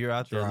Gerard, if you're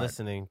out there Gerard.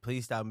 listening,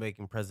 please stop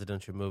making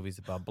presidential movies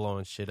about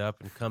blowing shit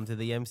up and come to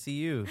the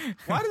MCU.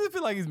 Why does it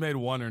feel like he's made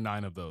 1 or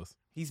 9 of those?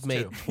 He's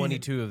made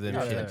 22 of them.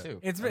 Yeah, shit. too.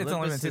 It's Olympus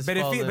only been two, Has but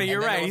Fallen. but you're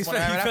And then right. there He was feels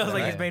one right after like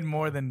that. he's made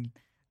more than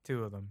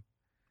 2 of them.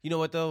 You know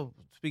what though?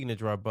 Speaking of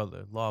Gerard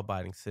Butler, Law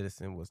Abiding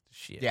Citizen was the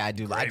shit. Yeah, I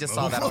do. I Great just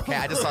saw that. movie. Okay,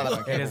 I just saw that on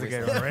It cable is a good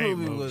recently. one. Great That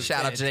movie movie. was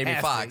Shout out to Jamie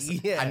Foxx.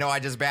 fantastic. Yeah. I know I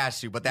just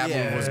bashed you, but that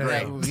movie was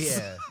great.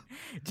 Yeah.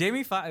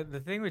 Jamie Foxx. The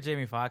thing with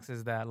Jamie Foxx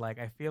is that like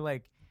I feel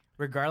like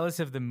regardless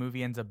if the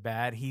movie ends up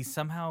bad, he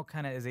somehow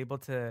kind of is able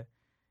to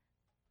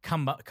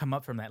come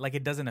up from that. Like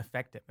it doesn't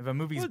affect him. If a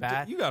movie's Well,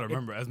 bad, you got to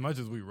remember, as much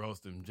as we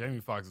roast him,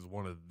 Jamie Foxx is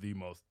one of the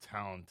most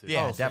talented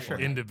Yeah, for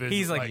definitely. individuals.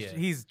 he's like Yeah.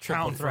 he's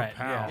triple pound for threat.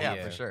 pound. Yeah.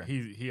 Yeah, for sure.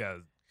 He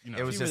has. You know,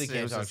 It was You really just- can't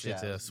it was talk just- shit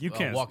to yeah. a You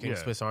can't- walking yeah.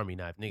 Swiss Army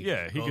knife. Nigga,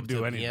 Yeah, he go could do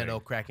to anything. Piano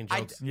cracking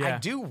I jokes. Yeah.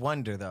 do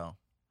wonder though,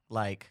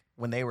 like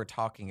when they were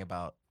talking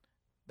about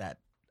that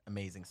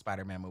amazing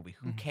Spider-Man movie,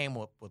 who Mhm. came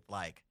up with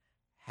like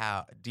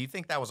how? Do you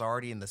think that was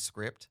already in the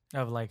script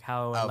Of like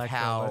how of Electro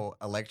how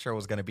Electro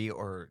was going to be,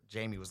 or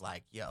Jamie was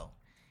like, "Yo,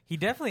 he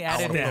definitely I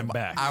added wanna Stand put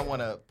back. I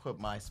want to put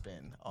my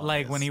spin on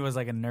like when this." he was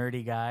like a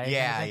nerdy guy.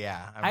 Yeah, kinda thing.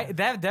 yeah.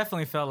 That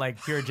definitely felt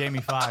like pure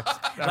Jamie Foxx.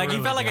 Like he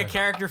really felt like a did.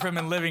 character from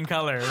In Living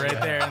Color right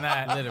there in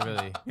that.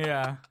 Literally.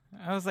 Yeah,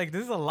 I was like,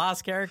 this is a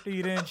lost character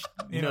you didn't.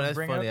 You know, that's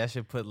bring funny. up. I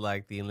should put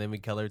like the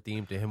Living Color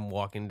theme to him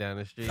walking down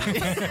the street.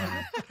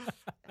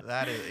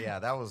 That is, yeah,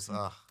 that was.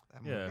 That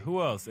Yeah. movie.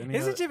 Who else? Any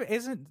Isn't other-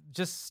 isn't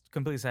just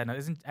completely side note?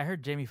 Isn't I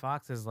heard Jamie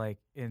Foxx is like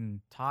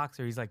in talks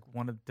or he's like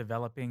one of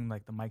developing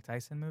like the Mike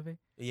Tyson movie.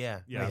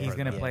 yeah. Yeah, Like I've he's heard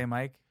gonna that. play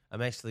Mike.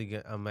 I'm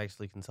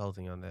actually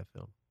consulting on that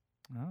film.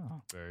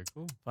 Oh, Very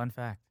cool. fun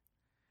fact.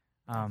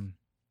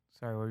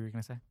 Sorry, what were you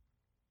gonna say?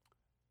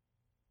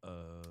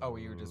 Oh,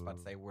 you were just about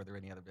to say, were there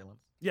any other villains?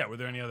 Yeah. Were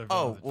there any other?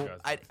 Oh, villains that you well,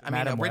 guys I mean,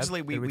 Madam Web?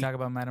 originally Did we talk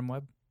about Madam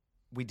Web?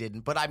 we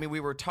didn't, but I mean, we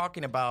were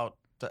talking about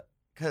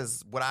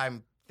because what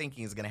I'm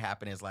thinking is going to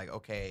happen is like,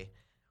 okay,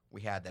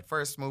 we had that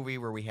first movie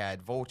where we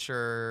had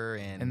Vulture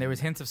and And there was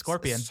hints of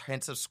Scorpion.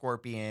 hints of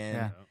Scorpion,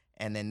 Yeah.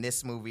 and then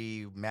this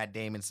movie, Matt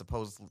Damon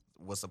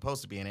was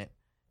supposed to be in it,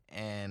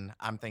 and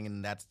I'm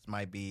thinking that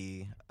might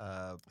be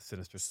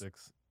Sinister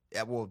Six.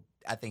 yeah, well,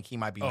 I think he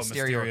might be Oh,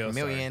 Mysterio or Mysterio,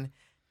 Chameleon,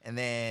 and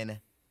then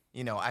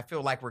I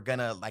feel like we're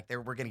gonna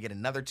get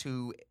another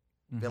 2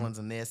 Mhm. villains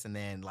in this, and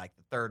then like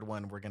the third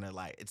one, we're gonna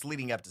it's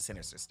leading up to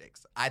Sinister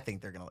Six. I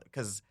think they're gonna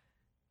because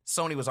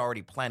Sony was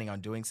already planning on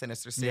doing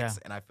Sinister Six, Yeah.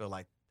 and I feel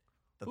like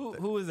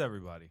Who is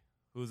everybody?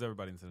 Who's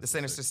everybody in Sinister? the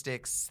Sinister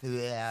Six,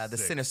 yeah, the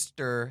Six.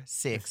 Sinister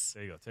Six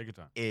There you go. Take your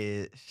time.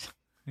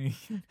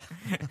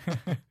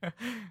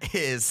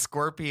 is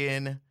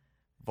Scorpion,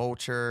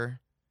 Vulture,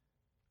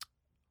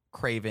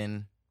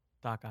 Craven,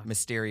 Doc Ock.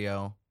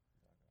 Mysterio,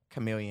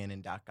 Chameleon,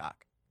 and Doc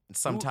Ock. And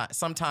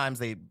sometimes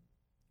they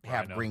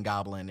have Rhino. Green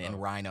Goblin and Oh.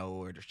 Rhino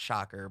or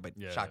Shocker, but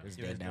Yeah, Shocker's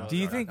yeah. dead now. Do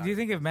you Doc think? Ock. Do you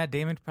think if Matt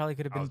Damon probably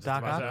could have I been was just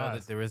Doc about to Ock? ask. No,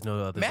 that there is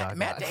no other Matt, Doc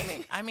Matt Ock.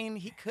 Damon? I mean,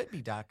 he could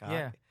be Doc Ock.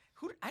 Yeah.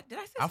 Who did I say?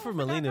 Alfred someone for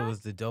Doc Molina Ock? was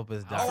the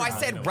dopest Doc Oh, I Ock.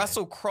 said know.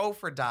 Russell Crowe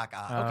for Doc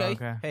Ock. Oh, Okay.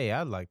 okay. Hey,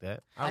 I'd like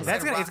that. I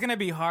That's said it's gonna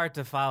be hard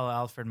to follow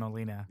Alfred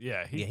Molina.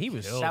 Yeah. He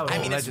was killed That was it.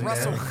 I mean, it's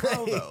legendary. Russell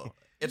Crowe though.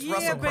 It's yeah,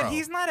 Russell Crowe. but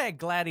he's not at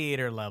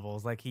gladiator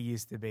levels like he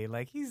used to be.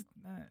 Like he's.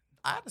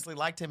 I honestly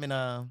liked him in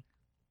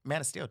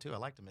Man of Steel too. I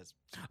liked him as.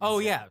 Oh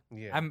yeah,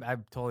 Yeah. I'm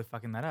totally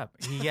fucking that up.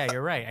 Yeah,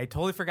 you're right. I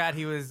totally forgot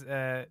he was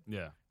Yeah.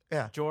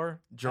 Jor.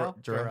 Jor-El.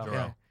 Jor-El,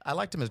 Yeah. I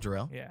liked him as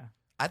Jor-El. Yeah.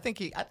 I think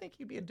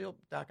he'd be a dope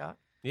Doc Ock.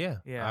 Yeah.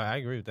 Yeah. I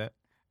agree with that.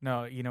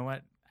 No, you know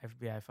what?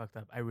 I fucked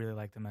up. I really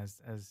liked him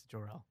as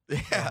Jor-El.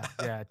 Yeah.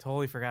 Yeah, I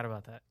totally forgot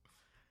about that.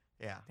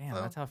 Yeah. Damn,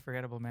 Well, that's how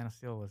forgettable Man of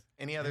Steel was.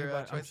 any other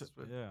Anybody- I'm choices?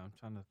 I'm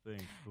trying to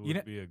think who You know-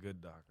 would be a good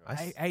Doc Ock.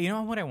 You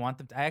know what I want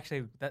them to, I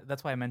actually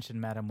that's why I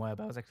mentioned Madam Web.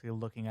 I was actually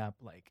looking up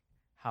like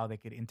how they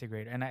could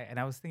integrate, and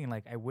I was thinking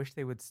like I wish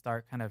they would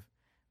start kind of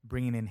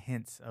bringing in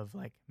hints of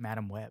like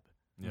Madam Web.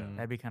 Yeah.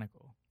 That'd be kind of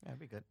cool. Yeah, that'd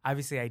be good.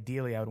 Obviously,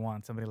 ideally, I would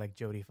want somebody like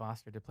Jodie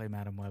Foster to play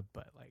Madam Web,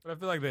 but like But I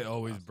feel like they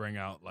always bring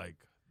out like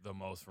the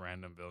most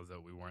random villains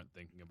that we weren't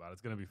thinking about.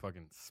 It's gonna be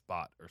fucking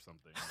Spot or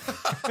something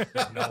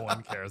that no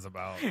one cares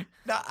about.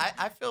 No,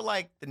 I feel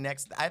like the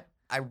next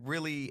I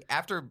really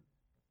after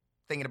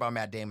thinking about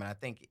Matt Damon, I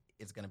think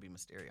it's gonna be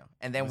Mysterio,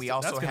 and then we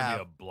also That's gonna have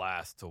be a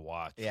blast to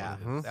watch. Yeah,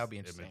 with his that would be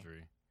interesting.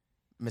 Imagery.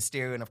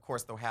 Mysterio, and of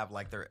course they'll have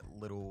like their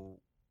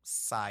little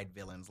side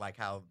villains, like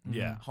how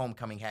Yeah.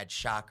 Homecoming had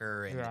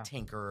Shocker and Yeah. the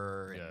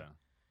Tinkerer and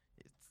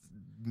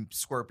Yeah.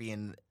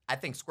 Scorpion. I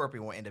think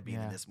Scorpion will end up being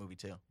Yeah. in this movie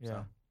too. yeah.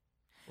 So.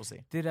 We'll see.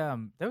 Did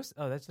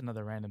that's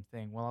another random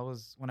thing.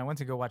 When I went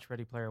to go watch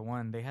Ready Player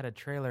One, they had a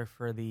trailer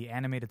for the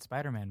animated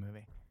Spider-Man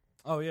movie.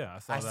 Oh yeah,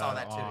 I saw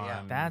that too,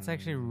 yeah. That's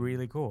actually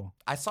really cool.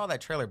 I saw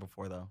that trailer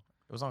before though.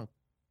 It was on.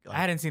 I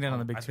hadn't seen it on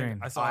the big I screen.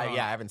 think I saw it on,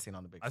 yeah, I haven't seen it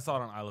on the big. I saw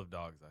it on Isle of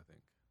Dogs. I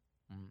think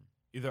Mhm.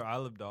 either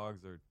Isle of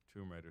Dogs or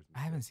Tomb Raiders. I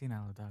haven't seen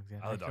Isle of Dogs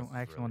yet. Isle of Dogs is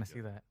I actually really want to see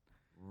good. that.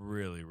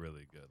 Really,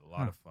 really good. A lot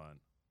Huh. of fun.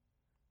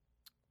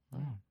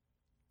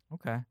 Oh.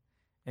 Okay.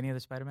 Any other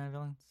Spider-Man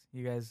villains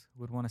you guys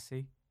would want to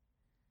see?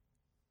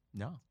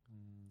 No,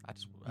 I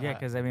just Yeah,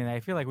 because I mean, I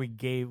feel like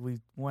we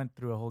went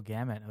through a whole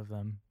gamut of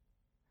them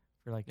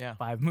for like Yeah.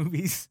 5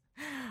 movies.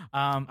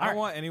 I all don't right.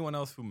 want anyone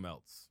else who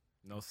melts.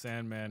 No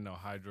Sandman, no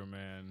Hydro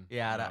Man.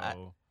 Yeah,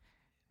 no.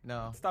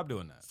 no. Stop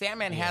doing that.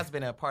 Sandman has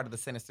been a part of the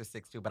Sinister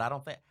Six too, but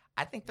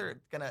I think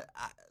they're gonna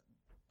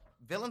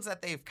villains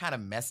that they've kind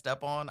of messed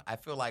up on. I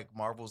feel like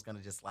Marvel's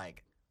gonna just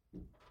like,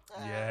 Yeah,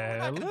 we're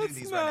not gonna let's do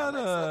these right now.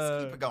 not,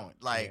 Let's keep it going.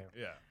 Like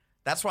Yeah.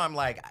 that's why I'm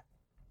like,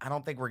 I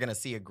don't think we're gonna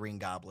see a Green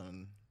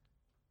Goblin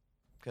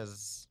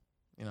because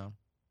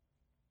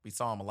we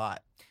saw him a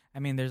lot. I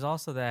mean, there was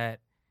also that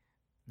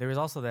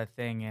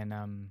thing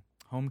in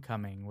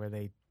Homecoming where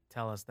they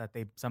tell us that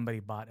somebody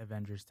bought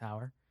Avengers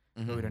Tower.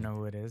 But we don't know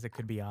who it is. It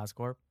could be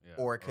Oscorp, Yeah.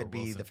 Or it could be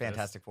Wilson the Fisk.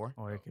 Fantastic Four.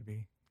 or it could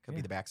be. Could yeah.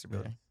 be the Baxter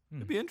Building.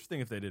 It'd be interesting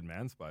if they did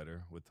Man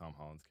Spider with Tom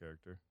Holland's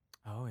character.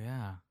 Oh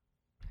yeah.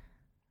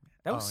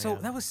 That was Oh, yeah.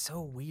 that was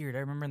so weird. I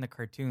remember in the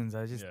cartoons.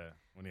 I was just Yeah,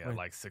 when he had Wait.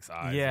 like 6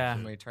 eyes. and Yeah.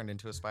 shit. When he turned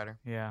into a spider.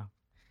 yeah.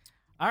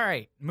 All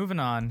right, moving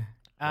on.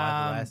 Why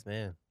the Last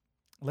Man?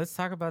 Let's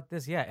talk about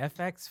this. Yeah,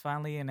 FX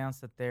finally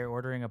announced that they're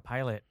ordering a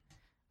pilot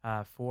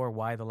for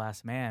Why the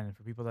Last Man.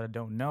 For people that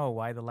don't know,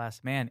 Why the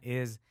Last Man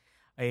is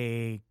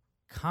a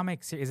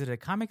comic series. Is it a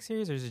comic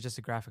series or is it just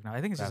a graphic novel?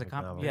 I think it's just a Graphic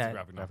comic. novel. Yeah, It's a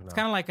graphic novel. it's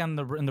kind of like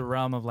in the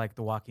realm of like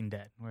The Walking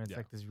Dead, where it's Yeah.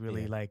 like this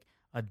really Yeah. like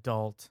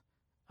adult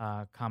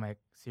comic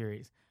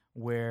series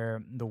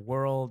where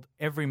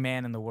every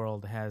man in the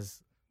world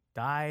has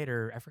died,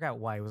 or I forgot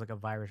why. It was like a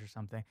virus or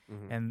something,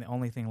 Mhm. and the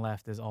only thing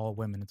left is all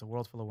women. It's a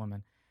world full of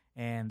women,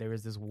 and there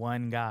is this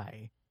one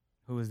guy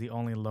who is the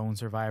only lone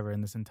survivor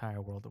in this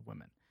entire world of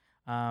women.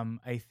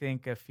 I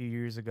think a few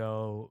years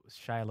ago,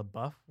 Shia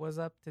LaBeouf was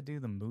up to do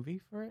the movie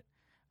for it.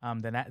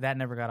 Then that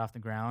never got off the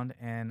ground,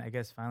 and I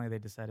guess finally they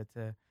decided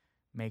to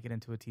make it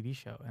into a TV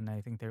show, and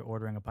I think they're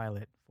ordering a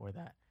pilot for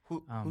that.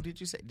 Who did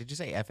you say? Did you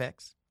say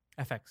FX?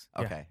 FX.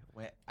 yeah. Okay.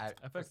 For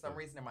FX some does.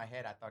 reason in my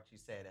head, I thought you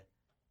said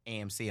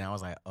AMC, and I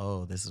was like,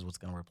 oh, this is what's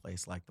going to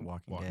replace like The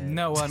Walking Walking Dead.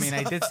 No, well, I mean,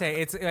 I did say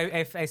it's.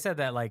 I said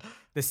that like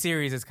the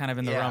series is kind of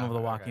in the Yeah, realm of The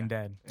okay. Walking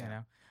Dead. Yeah. You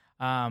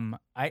know,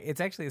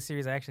 it's actually a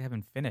series I actually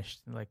haven't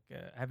finished. Like,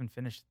 I haven't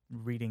finished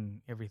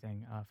reading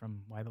everything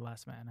from Why the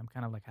Last Man. I'm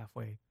kind of like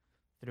halfway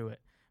through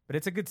it, but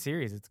it's a good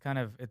series. It's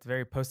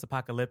very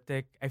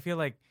post-apocalyptic. I feel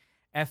like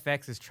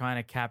FX is trying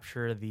to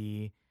capture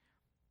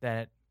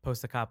that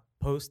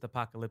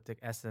post-apocalyptic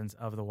essence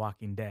of The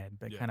Walking Dead,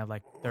 but Yeah. kind of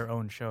like their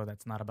own show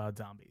that's not about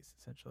zombies,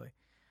 essentially.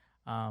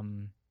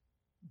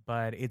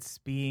 But it's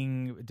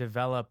being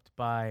developed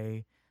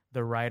by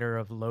the writer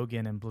of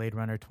Logan and Blade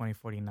Runner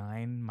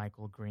 2049,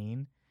 Michael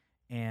Green,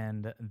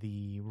 and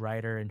the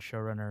writer and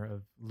showrunner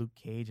of Luke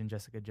Cage and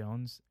Jessica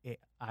Jones,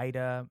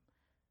 Ida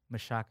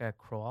Mashaka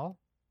Kroll.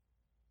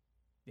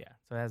 Yeah,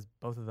 so it has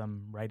both of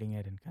them writing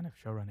it and kind of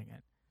showrunning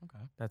it.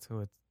 Okay. That's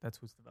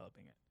who's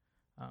developing it.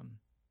 How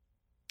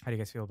do you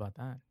guys feel about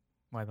that?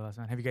 Why the Last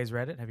Man? Have you guys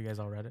read it? Have you guys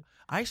all read it?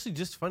 I actually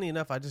funny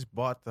enough, I just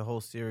bought the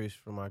whole series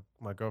for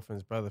my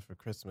girlfriend's brother for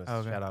Christmas. Oh,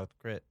 okay. Shout out to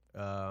Crit.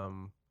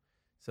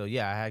 So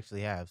yeah, I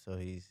actually have. So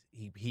he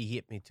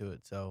hit me to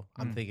it. So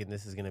I'm thinking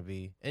this is gonna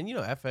be, and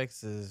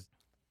FX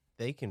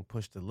they can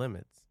push the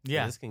limits. So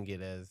Yeah. this can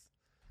get as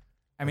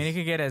I mean, it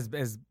could get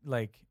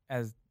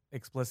as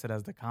explicit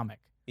as the comic.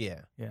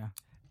 yeah. Yeah.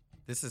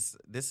 This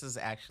is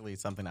actually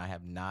something I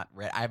have not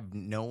read. I've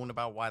known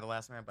about Why the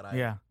Last Man, but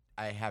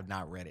I have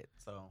not read it.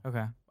 So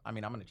Okay. I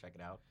mean, I'm gonna check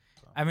it out.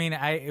 So. I mean,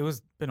 it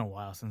was been a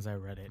while since I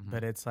read it, Mhm.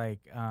 but it's like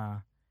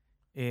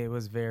it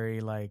was very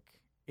like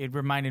it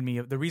reminded me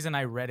of the reason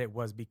I read it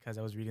was because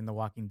I was reading The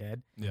Walking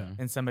Dead, Yeah. Mhm.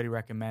 and somebody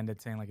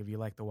recommended saying like if you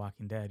like The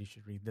Walking Dead, you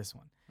should read this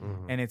one.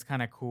 Mhm. And it's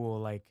kind of cool,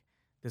 like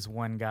this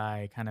one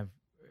guy kind of.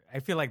 I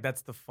feel like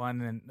that's the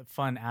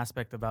fun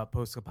aspect about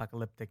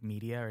post-apocalyptic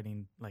media, or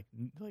any like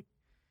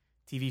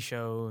TV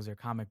shows or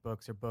comic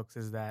books or books,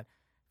 is that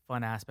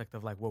fun aspect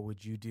of like what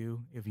would you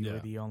do if you were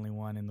Yeah. the only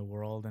one in the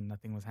world and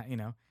nothing was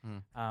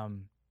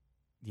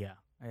yeah,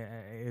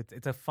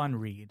 it's a fun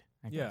read.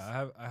 I guess.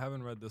 I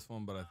haven't read this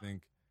one, but I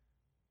think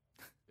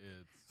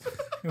it's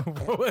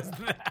What was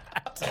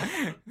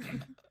that?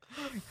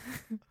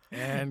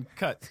 and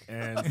cut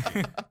and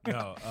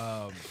no.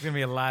 It's gonna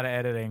be a lot of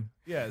editing.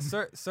 Yeah,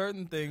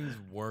 certain things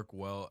work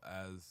well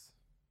as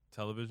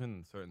television,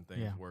 and certain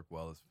things Yeah. work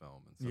well as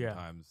film. And Yeah.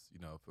 sometimes,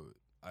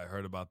 I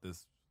heard about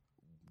this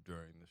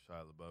during the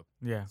Shia LaBeouf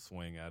Yeah.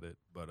 swing at it,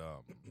 but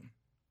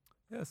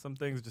Yeah, some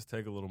things just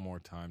take a little more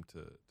time to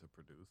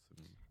produce.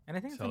 And I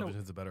think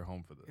Television's a better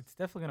home for this. it's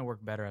definitely gonna work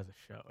better as a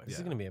show. This is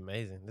Yeah. gonna be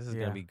amazing. This is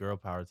Yeah. gonna be girl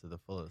power to the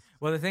fullest.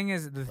 Well, the thing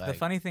is, the Like-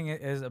 funny thing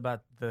is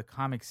about the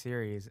comic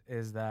series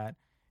is that,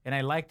 and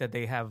I like that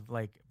they have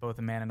like both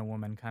a man and a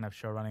woman kind of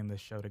show running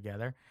this show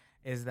together,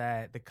 is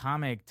that the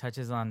comic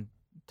touches on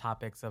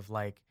topics of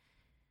like,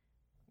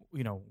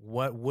 you know,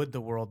 how would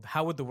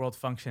the world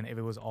function if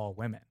it was all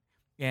women?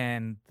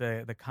 And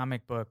the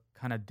comic book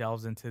kind of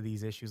delves into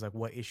these issues, like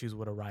what issues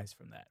would arise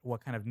from that,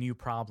 what kind of new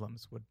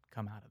problems would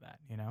come out of that,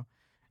 you know?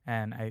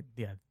 And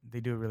they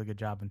do a really good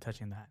job in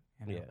touching that.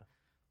 You know? Yeah.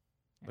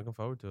 Looking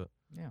forward to it.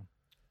 Yeah.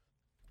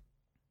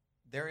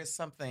 There is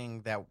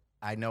something that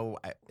I know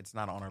it's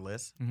not on our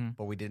list, Mm-hmm.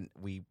 but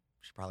we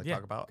should probably Yeah,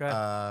 talk about. go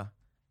ahead.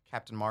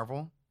 Captain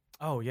Marvel.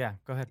 Oh yeah,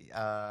 go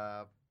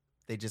ahead.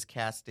 They just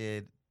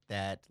casted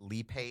that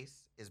Lee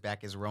Pace is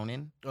back as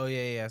Ronin. Oh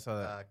yeah, I saw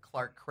that.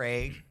 Clark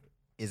Craig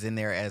is in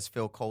there as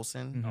Phil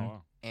Coulson, Mhm. Oh,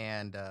 wow.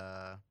 and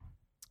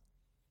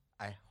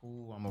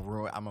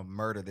I'm gonna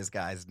murder this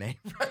guy's name.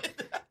 Right?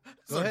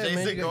 Go ahead, man.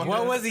 Jason, You go got- What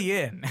ahead. was he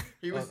in?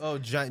 He was.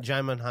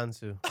 Jaimin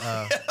Hansu.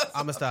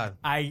 Amistad.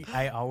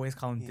 I always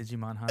call him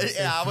Digimon Hansu.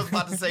 Yeah, I was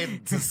about to say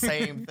the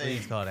same thing.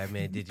 Please call that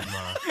man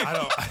Digimon. I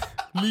don't.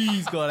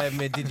 Please call that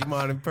man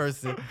Digimon in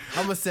person.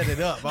 I'm gonna set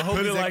it up. I hope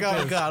Put he's it like, like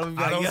oh this. god. I'm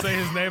gonna I be don't like, say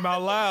his name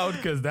out loud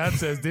because that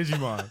says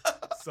Digimon.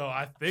 So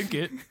I think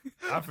it.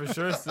 I for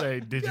sure say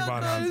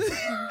Digimon.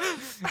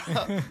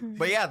 Hansu.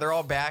 But yeah, they're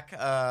all back.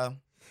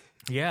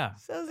 Yeah.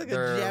 Sounds like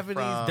They're a Japanese.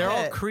 from- They're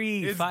all pet.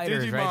 Kree It's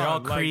fighters, right? They're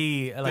all Digimon, like,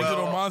 Kree. Like,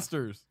 Digital Well,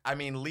 monsters. I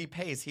mean, Lee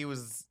Pace, he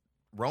was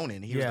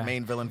Ronin. He was Yeah. the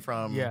main villain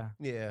from. yeah.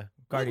 Yeah.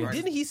 Guardians.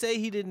 Didn't he say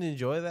he didn't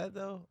enjoy that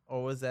though,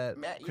 or was that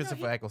Man, you know,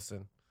 Christopher he-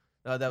 Eccleston?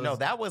 No, that was No,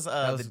 that was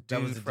that was the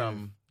dude the dude.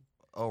 from.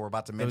 Oh, we're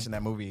about to mention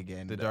that movie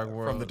again. The Dark From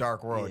World. the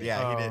Dark World.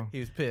 Yeah, he did. Oh. he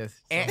was pissed.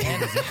 And,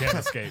 You can't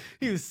escape.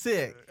 He was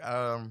sick.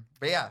 but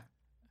yeah,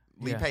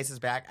 Lee Yeah. Pace is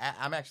back.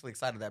 I'm actually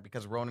excited that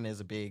because Ronin is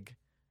a big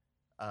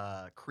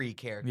Kree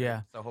character.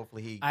 Yeah. So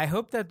hopefully he. I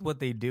hope that what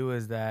they do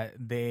is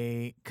that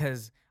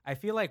because I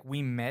feel like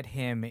we met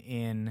him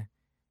in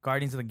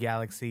Guardians of the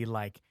Galaxy,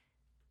 like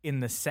in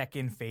the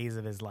second phase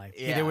of his life.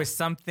 Yeah. There was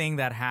something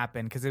that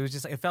happened because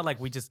it felt like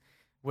we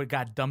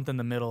got dumped in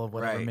the middle of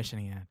whatever Right. mission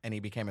he had. and he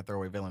became a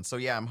throwaway villain. So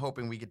yeah, I'm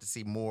hoping we get to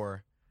see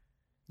more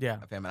Yeah.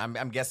 of him. And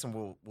I'm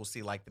guessing we'll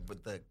see like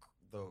the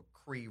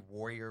Kree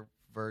warrior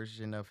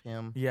version of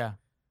him. Yeah.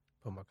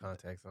 Put my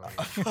contacts on.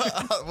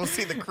 We'll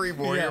see the Kree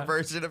warrior Yeah.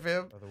 version of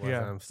him. Otherwise,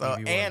 Yeah. I'm So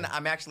Stevie and Wonder.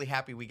 I'm actually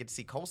happy we get to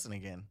see Coulson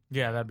again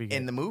Yeah, that'd be good.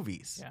 in the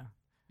movies. yeah.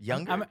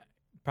 Younger. I'm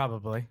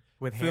probably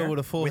with Phil hair. with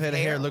a full With head of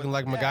hair, hair, looking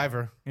like yeah.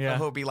 MacGyver. So Yeah.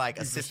 he'll be like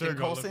He's for assistant sure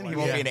gonna look Coulson. like He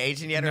won't that. be an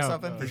agent yet or No,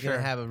 something. no. He's For gonna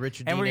sure. have a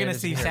Richard And Dean we're gonna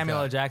Anderson see Samuel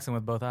L. haircut. Jackson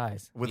with both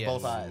eyes. With Yes.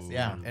 both eyes.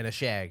 Yeah. and a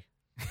shag.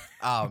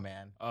 Oh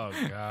man. Oh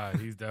God,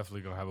 he's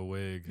definitely gonna have a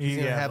wig. He's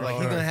gonna Yeah, have like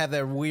he's Lord. gonna have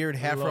that weird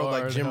afro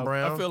like Lord Jim help.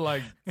 Brown. I feel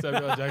like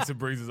Samuel L. Jackson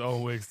brings his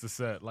own wigs to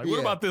set. Like, what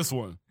Yeah. about this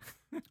one?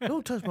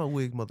 Don't touch my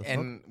wig, motherfucker.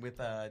 And with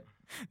I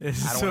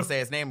It's don't so- want to say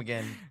his name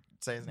again.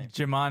 Say his name.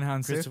 Jimon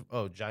Hansu.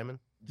 Jaimin.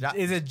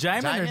 Is it Jaimin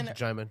or Jaimin?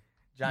 Jaimin.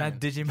 not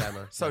Digimon?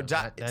 Jaimin. So No,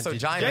 Ja- not so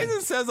Dig- Jaimin-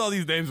 Jason says all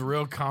these names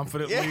real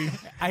confidently,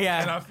 Yeah.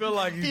 Yeah. and I feel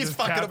like he's He's just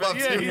fucking capping. them up,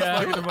 Yeah, too. he's Yeah.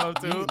 fucking them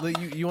up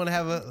too. You want to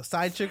have a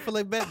side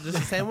Chick-fil-A bet? Just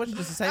a sandwich?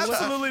 Just a sandwich?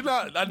 Absolutely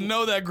not. I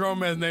know that grown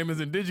man's name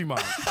isn't Digimon.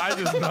 I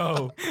just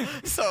know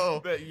So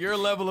that your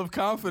level of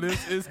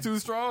confidence is too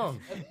strong.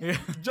 Yeah.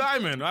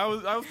 Jaimin, I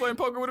was playing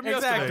poker with him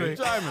Exactly.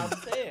 yesterday.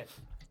 Jaimin. saying.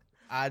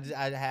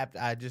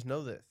 I just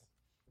know this.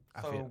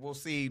 I so feel. we'll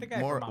see The guy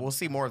more. from We'll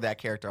see more of that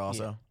character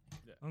also.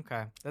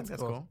 Okay, that's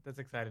That's cool. cool. That's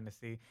exciting to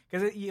see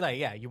because you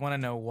want to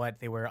know what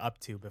they were up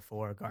to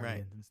before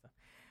Guardians and stuff.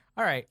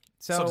 All right,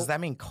 So, does that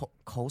mean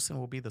Coulson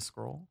will be the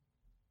scroll?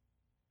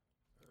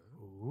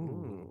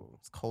 Ooh,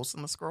 Is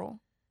Coulson the scroll?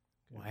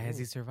 why has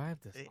he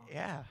survived this? Long?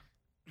 Yeah.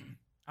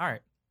 All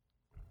right,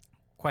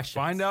 questions.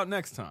 Find out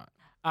next time.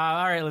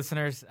 All right,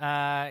 listeners.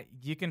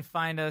 You can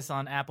find us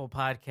on Apple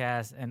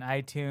Podcasts and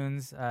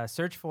iTunes.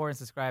 Search for and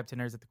subscribe to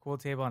Nerds at the Cool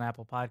Table on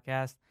Apple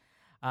Podcasts.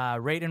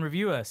 Rate and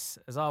review us,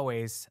 as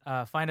always.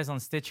 Find us on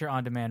Stitcher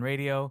On Demand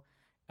Radio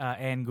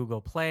and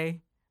Google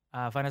Play.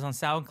 Find us on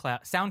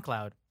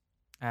SoundCloud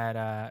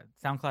at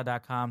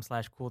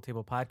soundcloud.com/Cool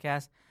Table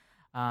Podcast.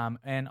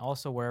 And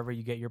also wherever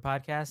you get your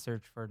podcasts,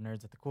 search for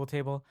Nerds at the Cool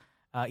Table.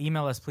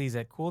 Email us, please,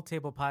 at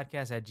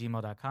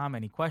cooltablepodcast@gmail.com.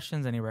 Any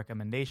questions, any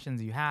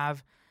recommendations you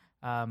have,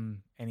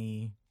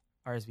 any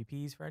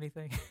RSVPs for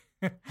anything?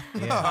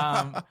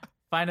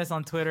 Find us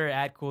on Twitter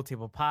at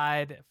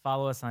CoolTablePod.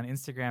 Follow us on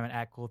Instagram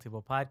at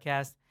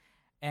CoolTablePodcast.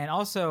 And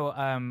also,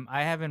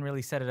 I haven't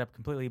really set it up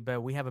completely,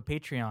 but we have a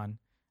Patreon.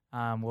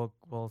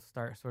 We'll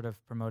start sort of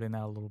promoting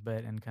that a little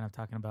bit and kind of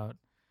talking about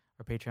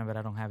our Patreon, but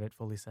I don't have it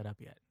fully set up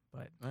yet.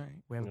 But All right.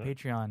 we have a Yeah.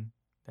 Patreon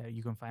that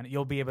you can find.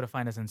 You'll be able to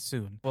find us in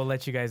soon. We'll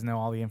let you guys know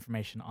all the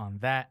information on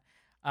that.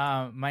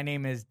 My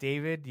name is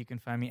David. You can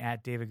find me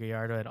at David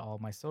Gallardo at all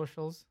my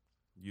socials.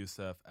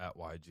 Youssef at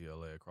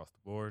YGLA across the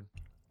board.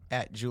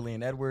 At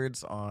Julian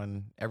Edwards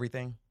on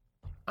everything.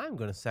 I'm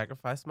going to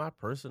sacrifice my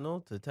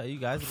personal to tell you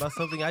guys about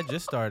something I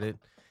just started.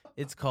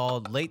 It's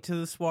called Late to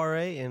the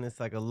Soiree, and it's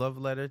like a love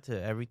letter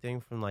to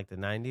everything from like the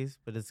 90s,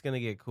 but it's going to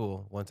get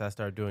cool once I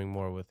start doing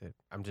more with it.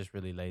 I'm just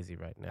really lazy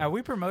right now. Are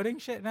we promoting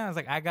shit now? I was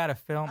like, I got to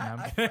film. No,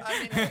 I'm kidding.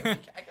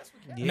 I guess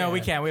we can. No, we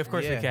Yeah. can't. Of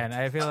course we Yeah. can.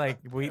 I feel like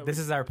this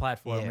is our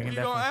platform. Yeah. We can You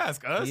don't definitely.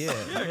 ask us. Yeah.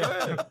 Go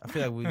ahead. I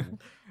feel like we.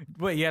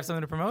 Wait, you have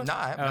something to promote? No,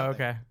 I have Oh, nothing.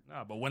 okay.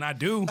 Nah, but when I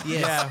do,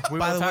 Yeah, we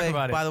by will the talk way,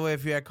 about it. By the way,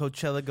 if you're at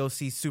Coachella, go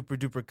see Super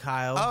Duper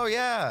Kyle. Oh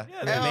yeah.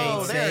 Yeah, Oh,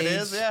 Main there it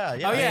stage. is. Yeah. Oh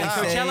yeah, Main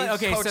Coachella.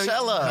 stage. Okay, so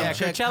Coachella. yeah,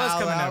 Check Coachella's Kyle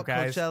coming out, up,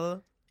 guys.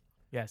 Coachella.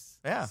 Yes.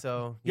 Yeah.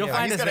 So You'll yeah.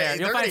 find He's us gonna, there.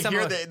 You'll they're find gonna some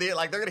hear of-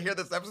 they're gonna hear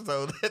this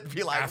episode and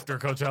be like, after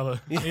Coachella.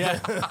 Yeah.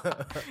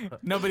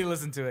 Nobody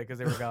listened to it because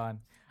they were gone.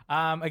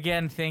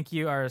 Again, thank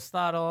you,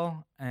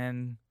 Aristotle,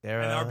 and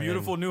There, And our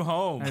beautiful new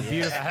home. And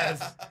beautiful-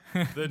 Has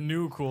the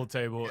new cool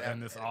table Yeah,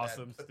 and this yeah,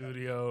 awesome that-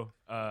 studio.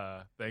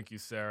 Thank you,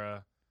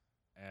 Sarah,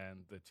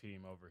 and the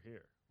team over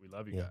here. We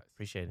love you Yeah, guys.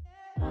 appreciate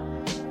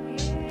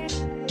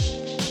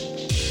it.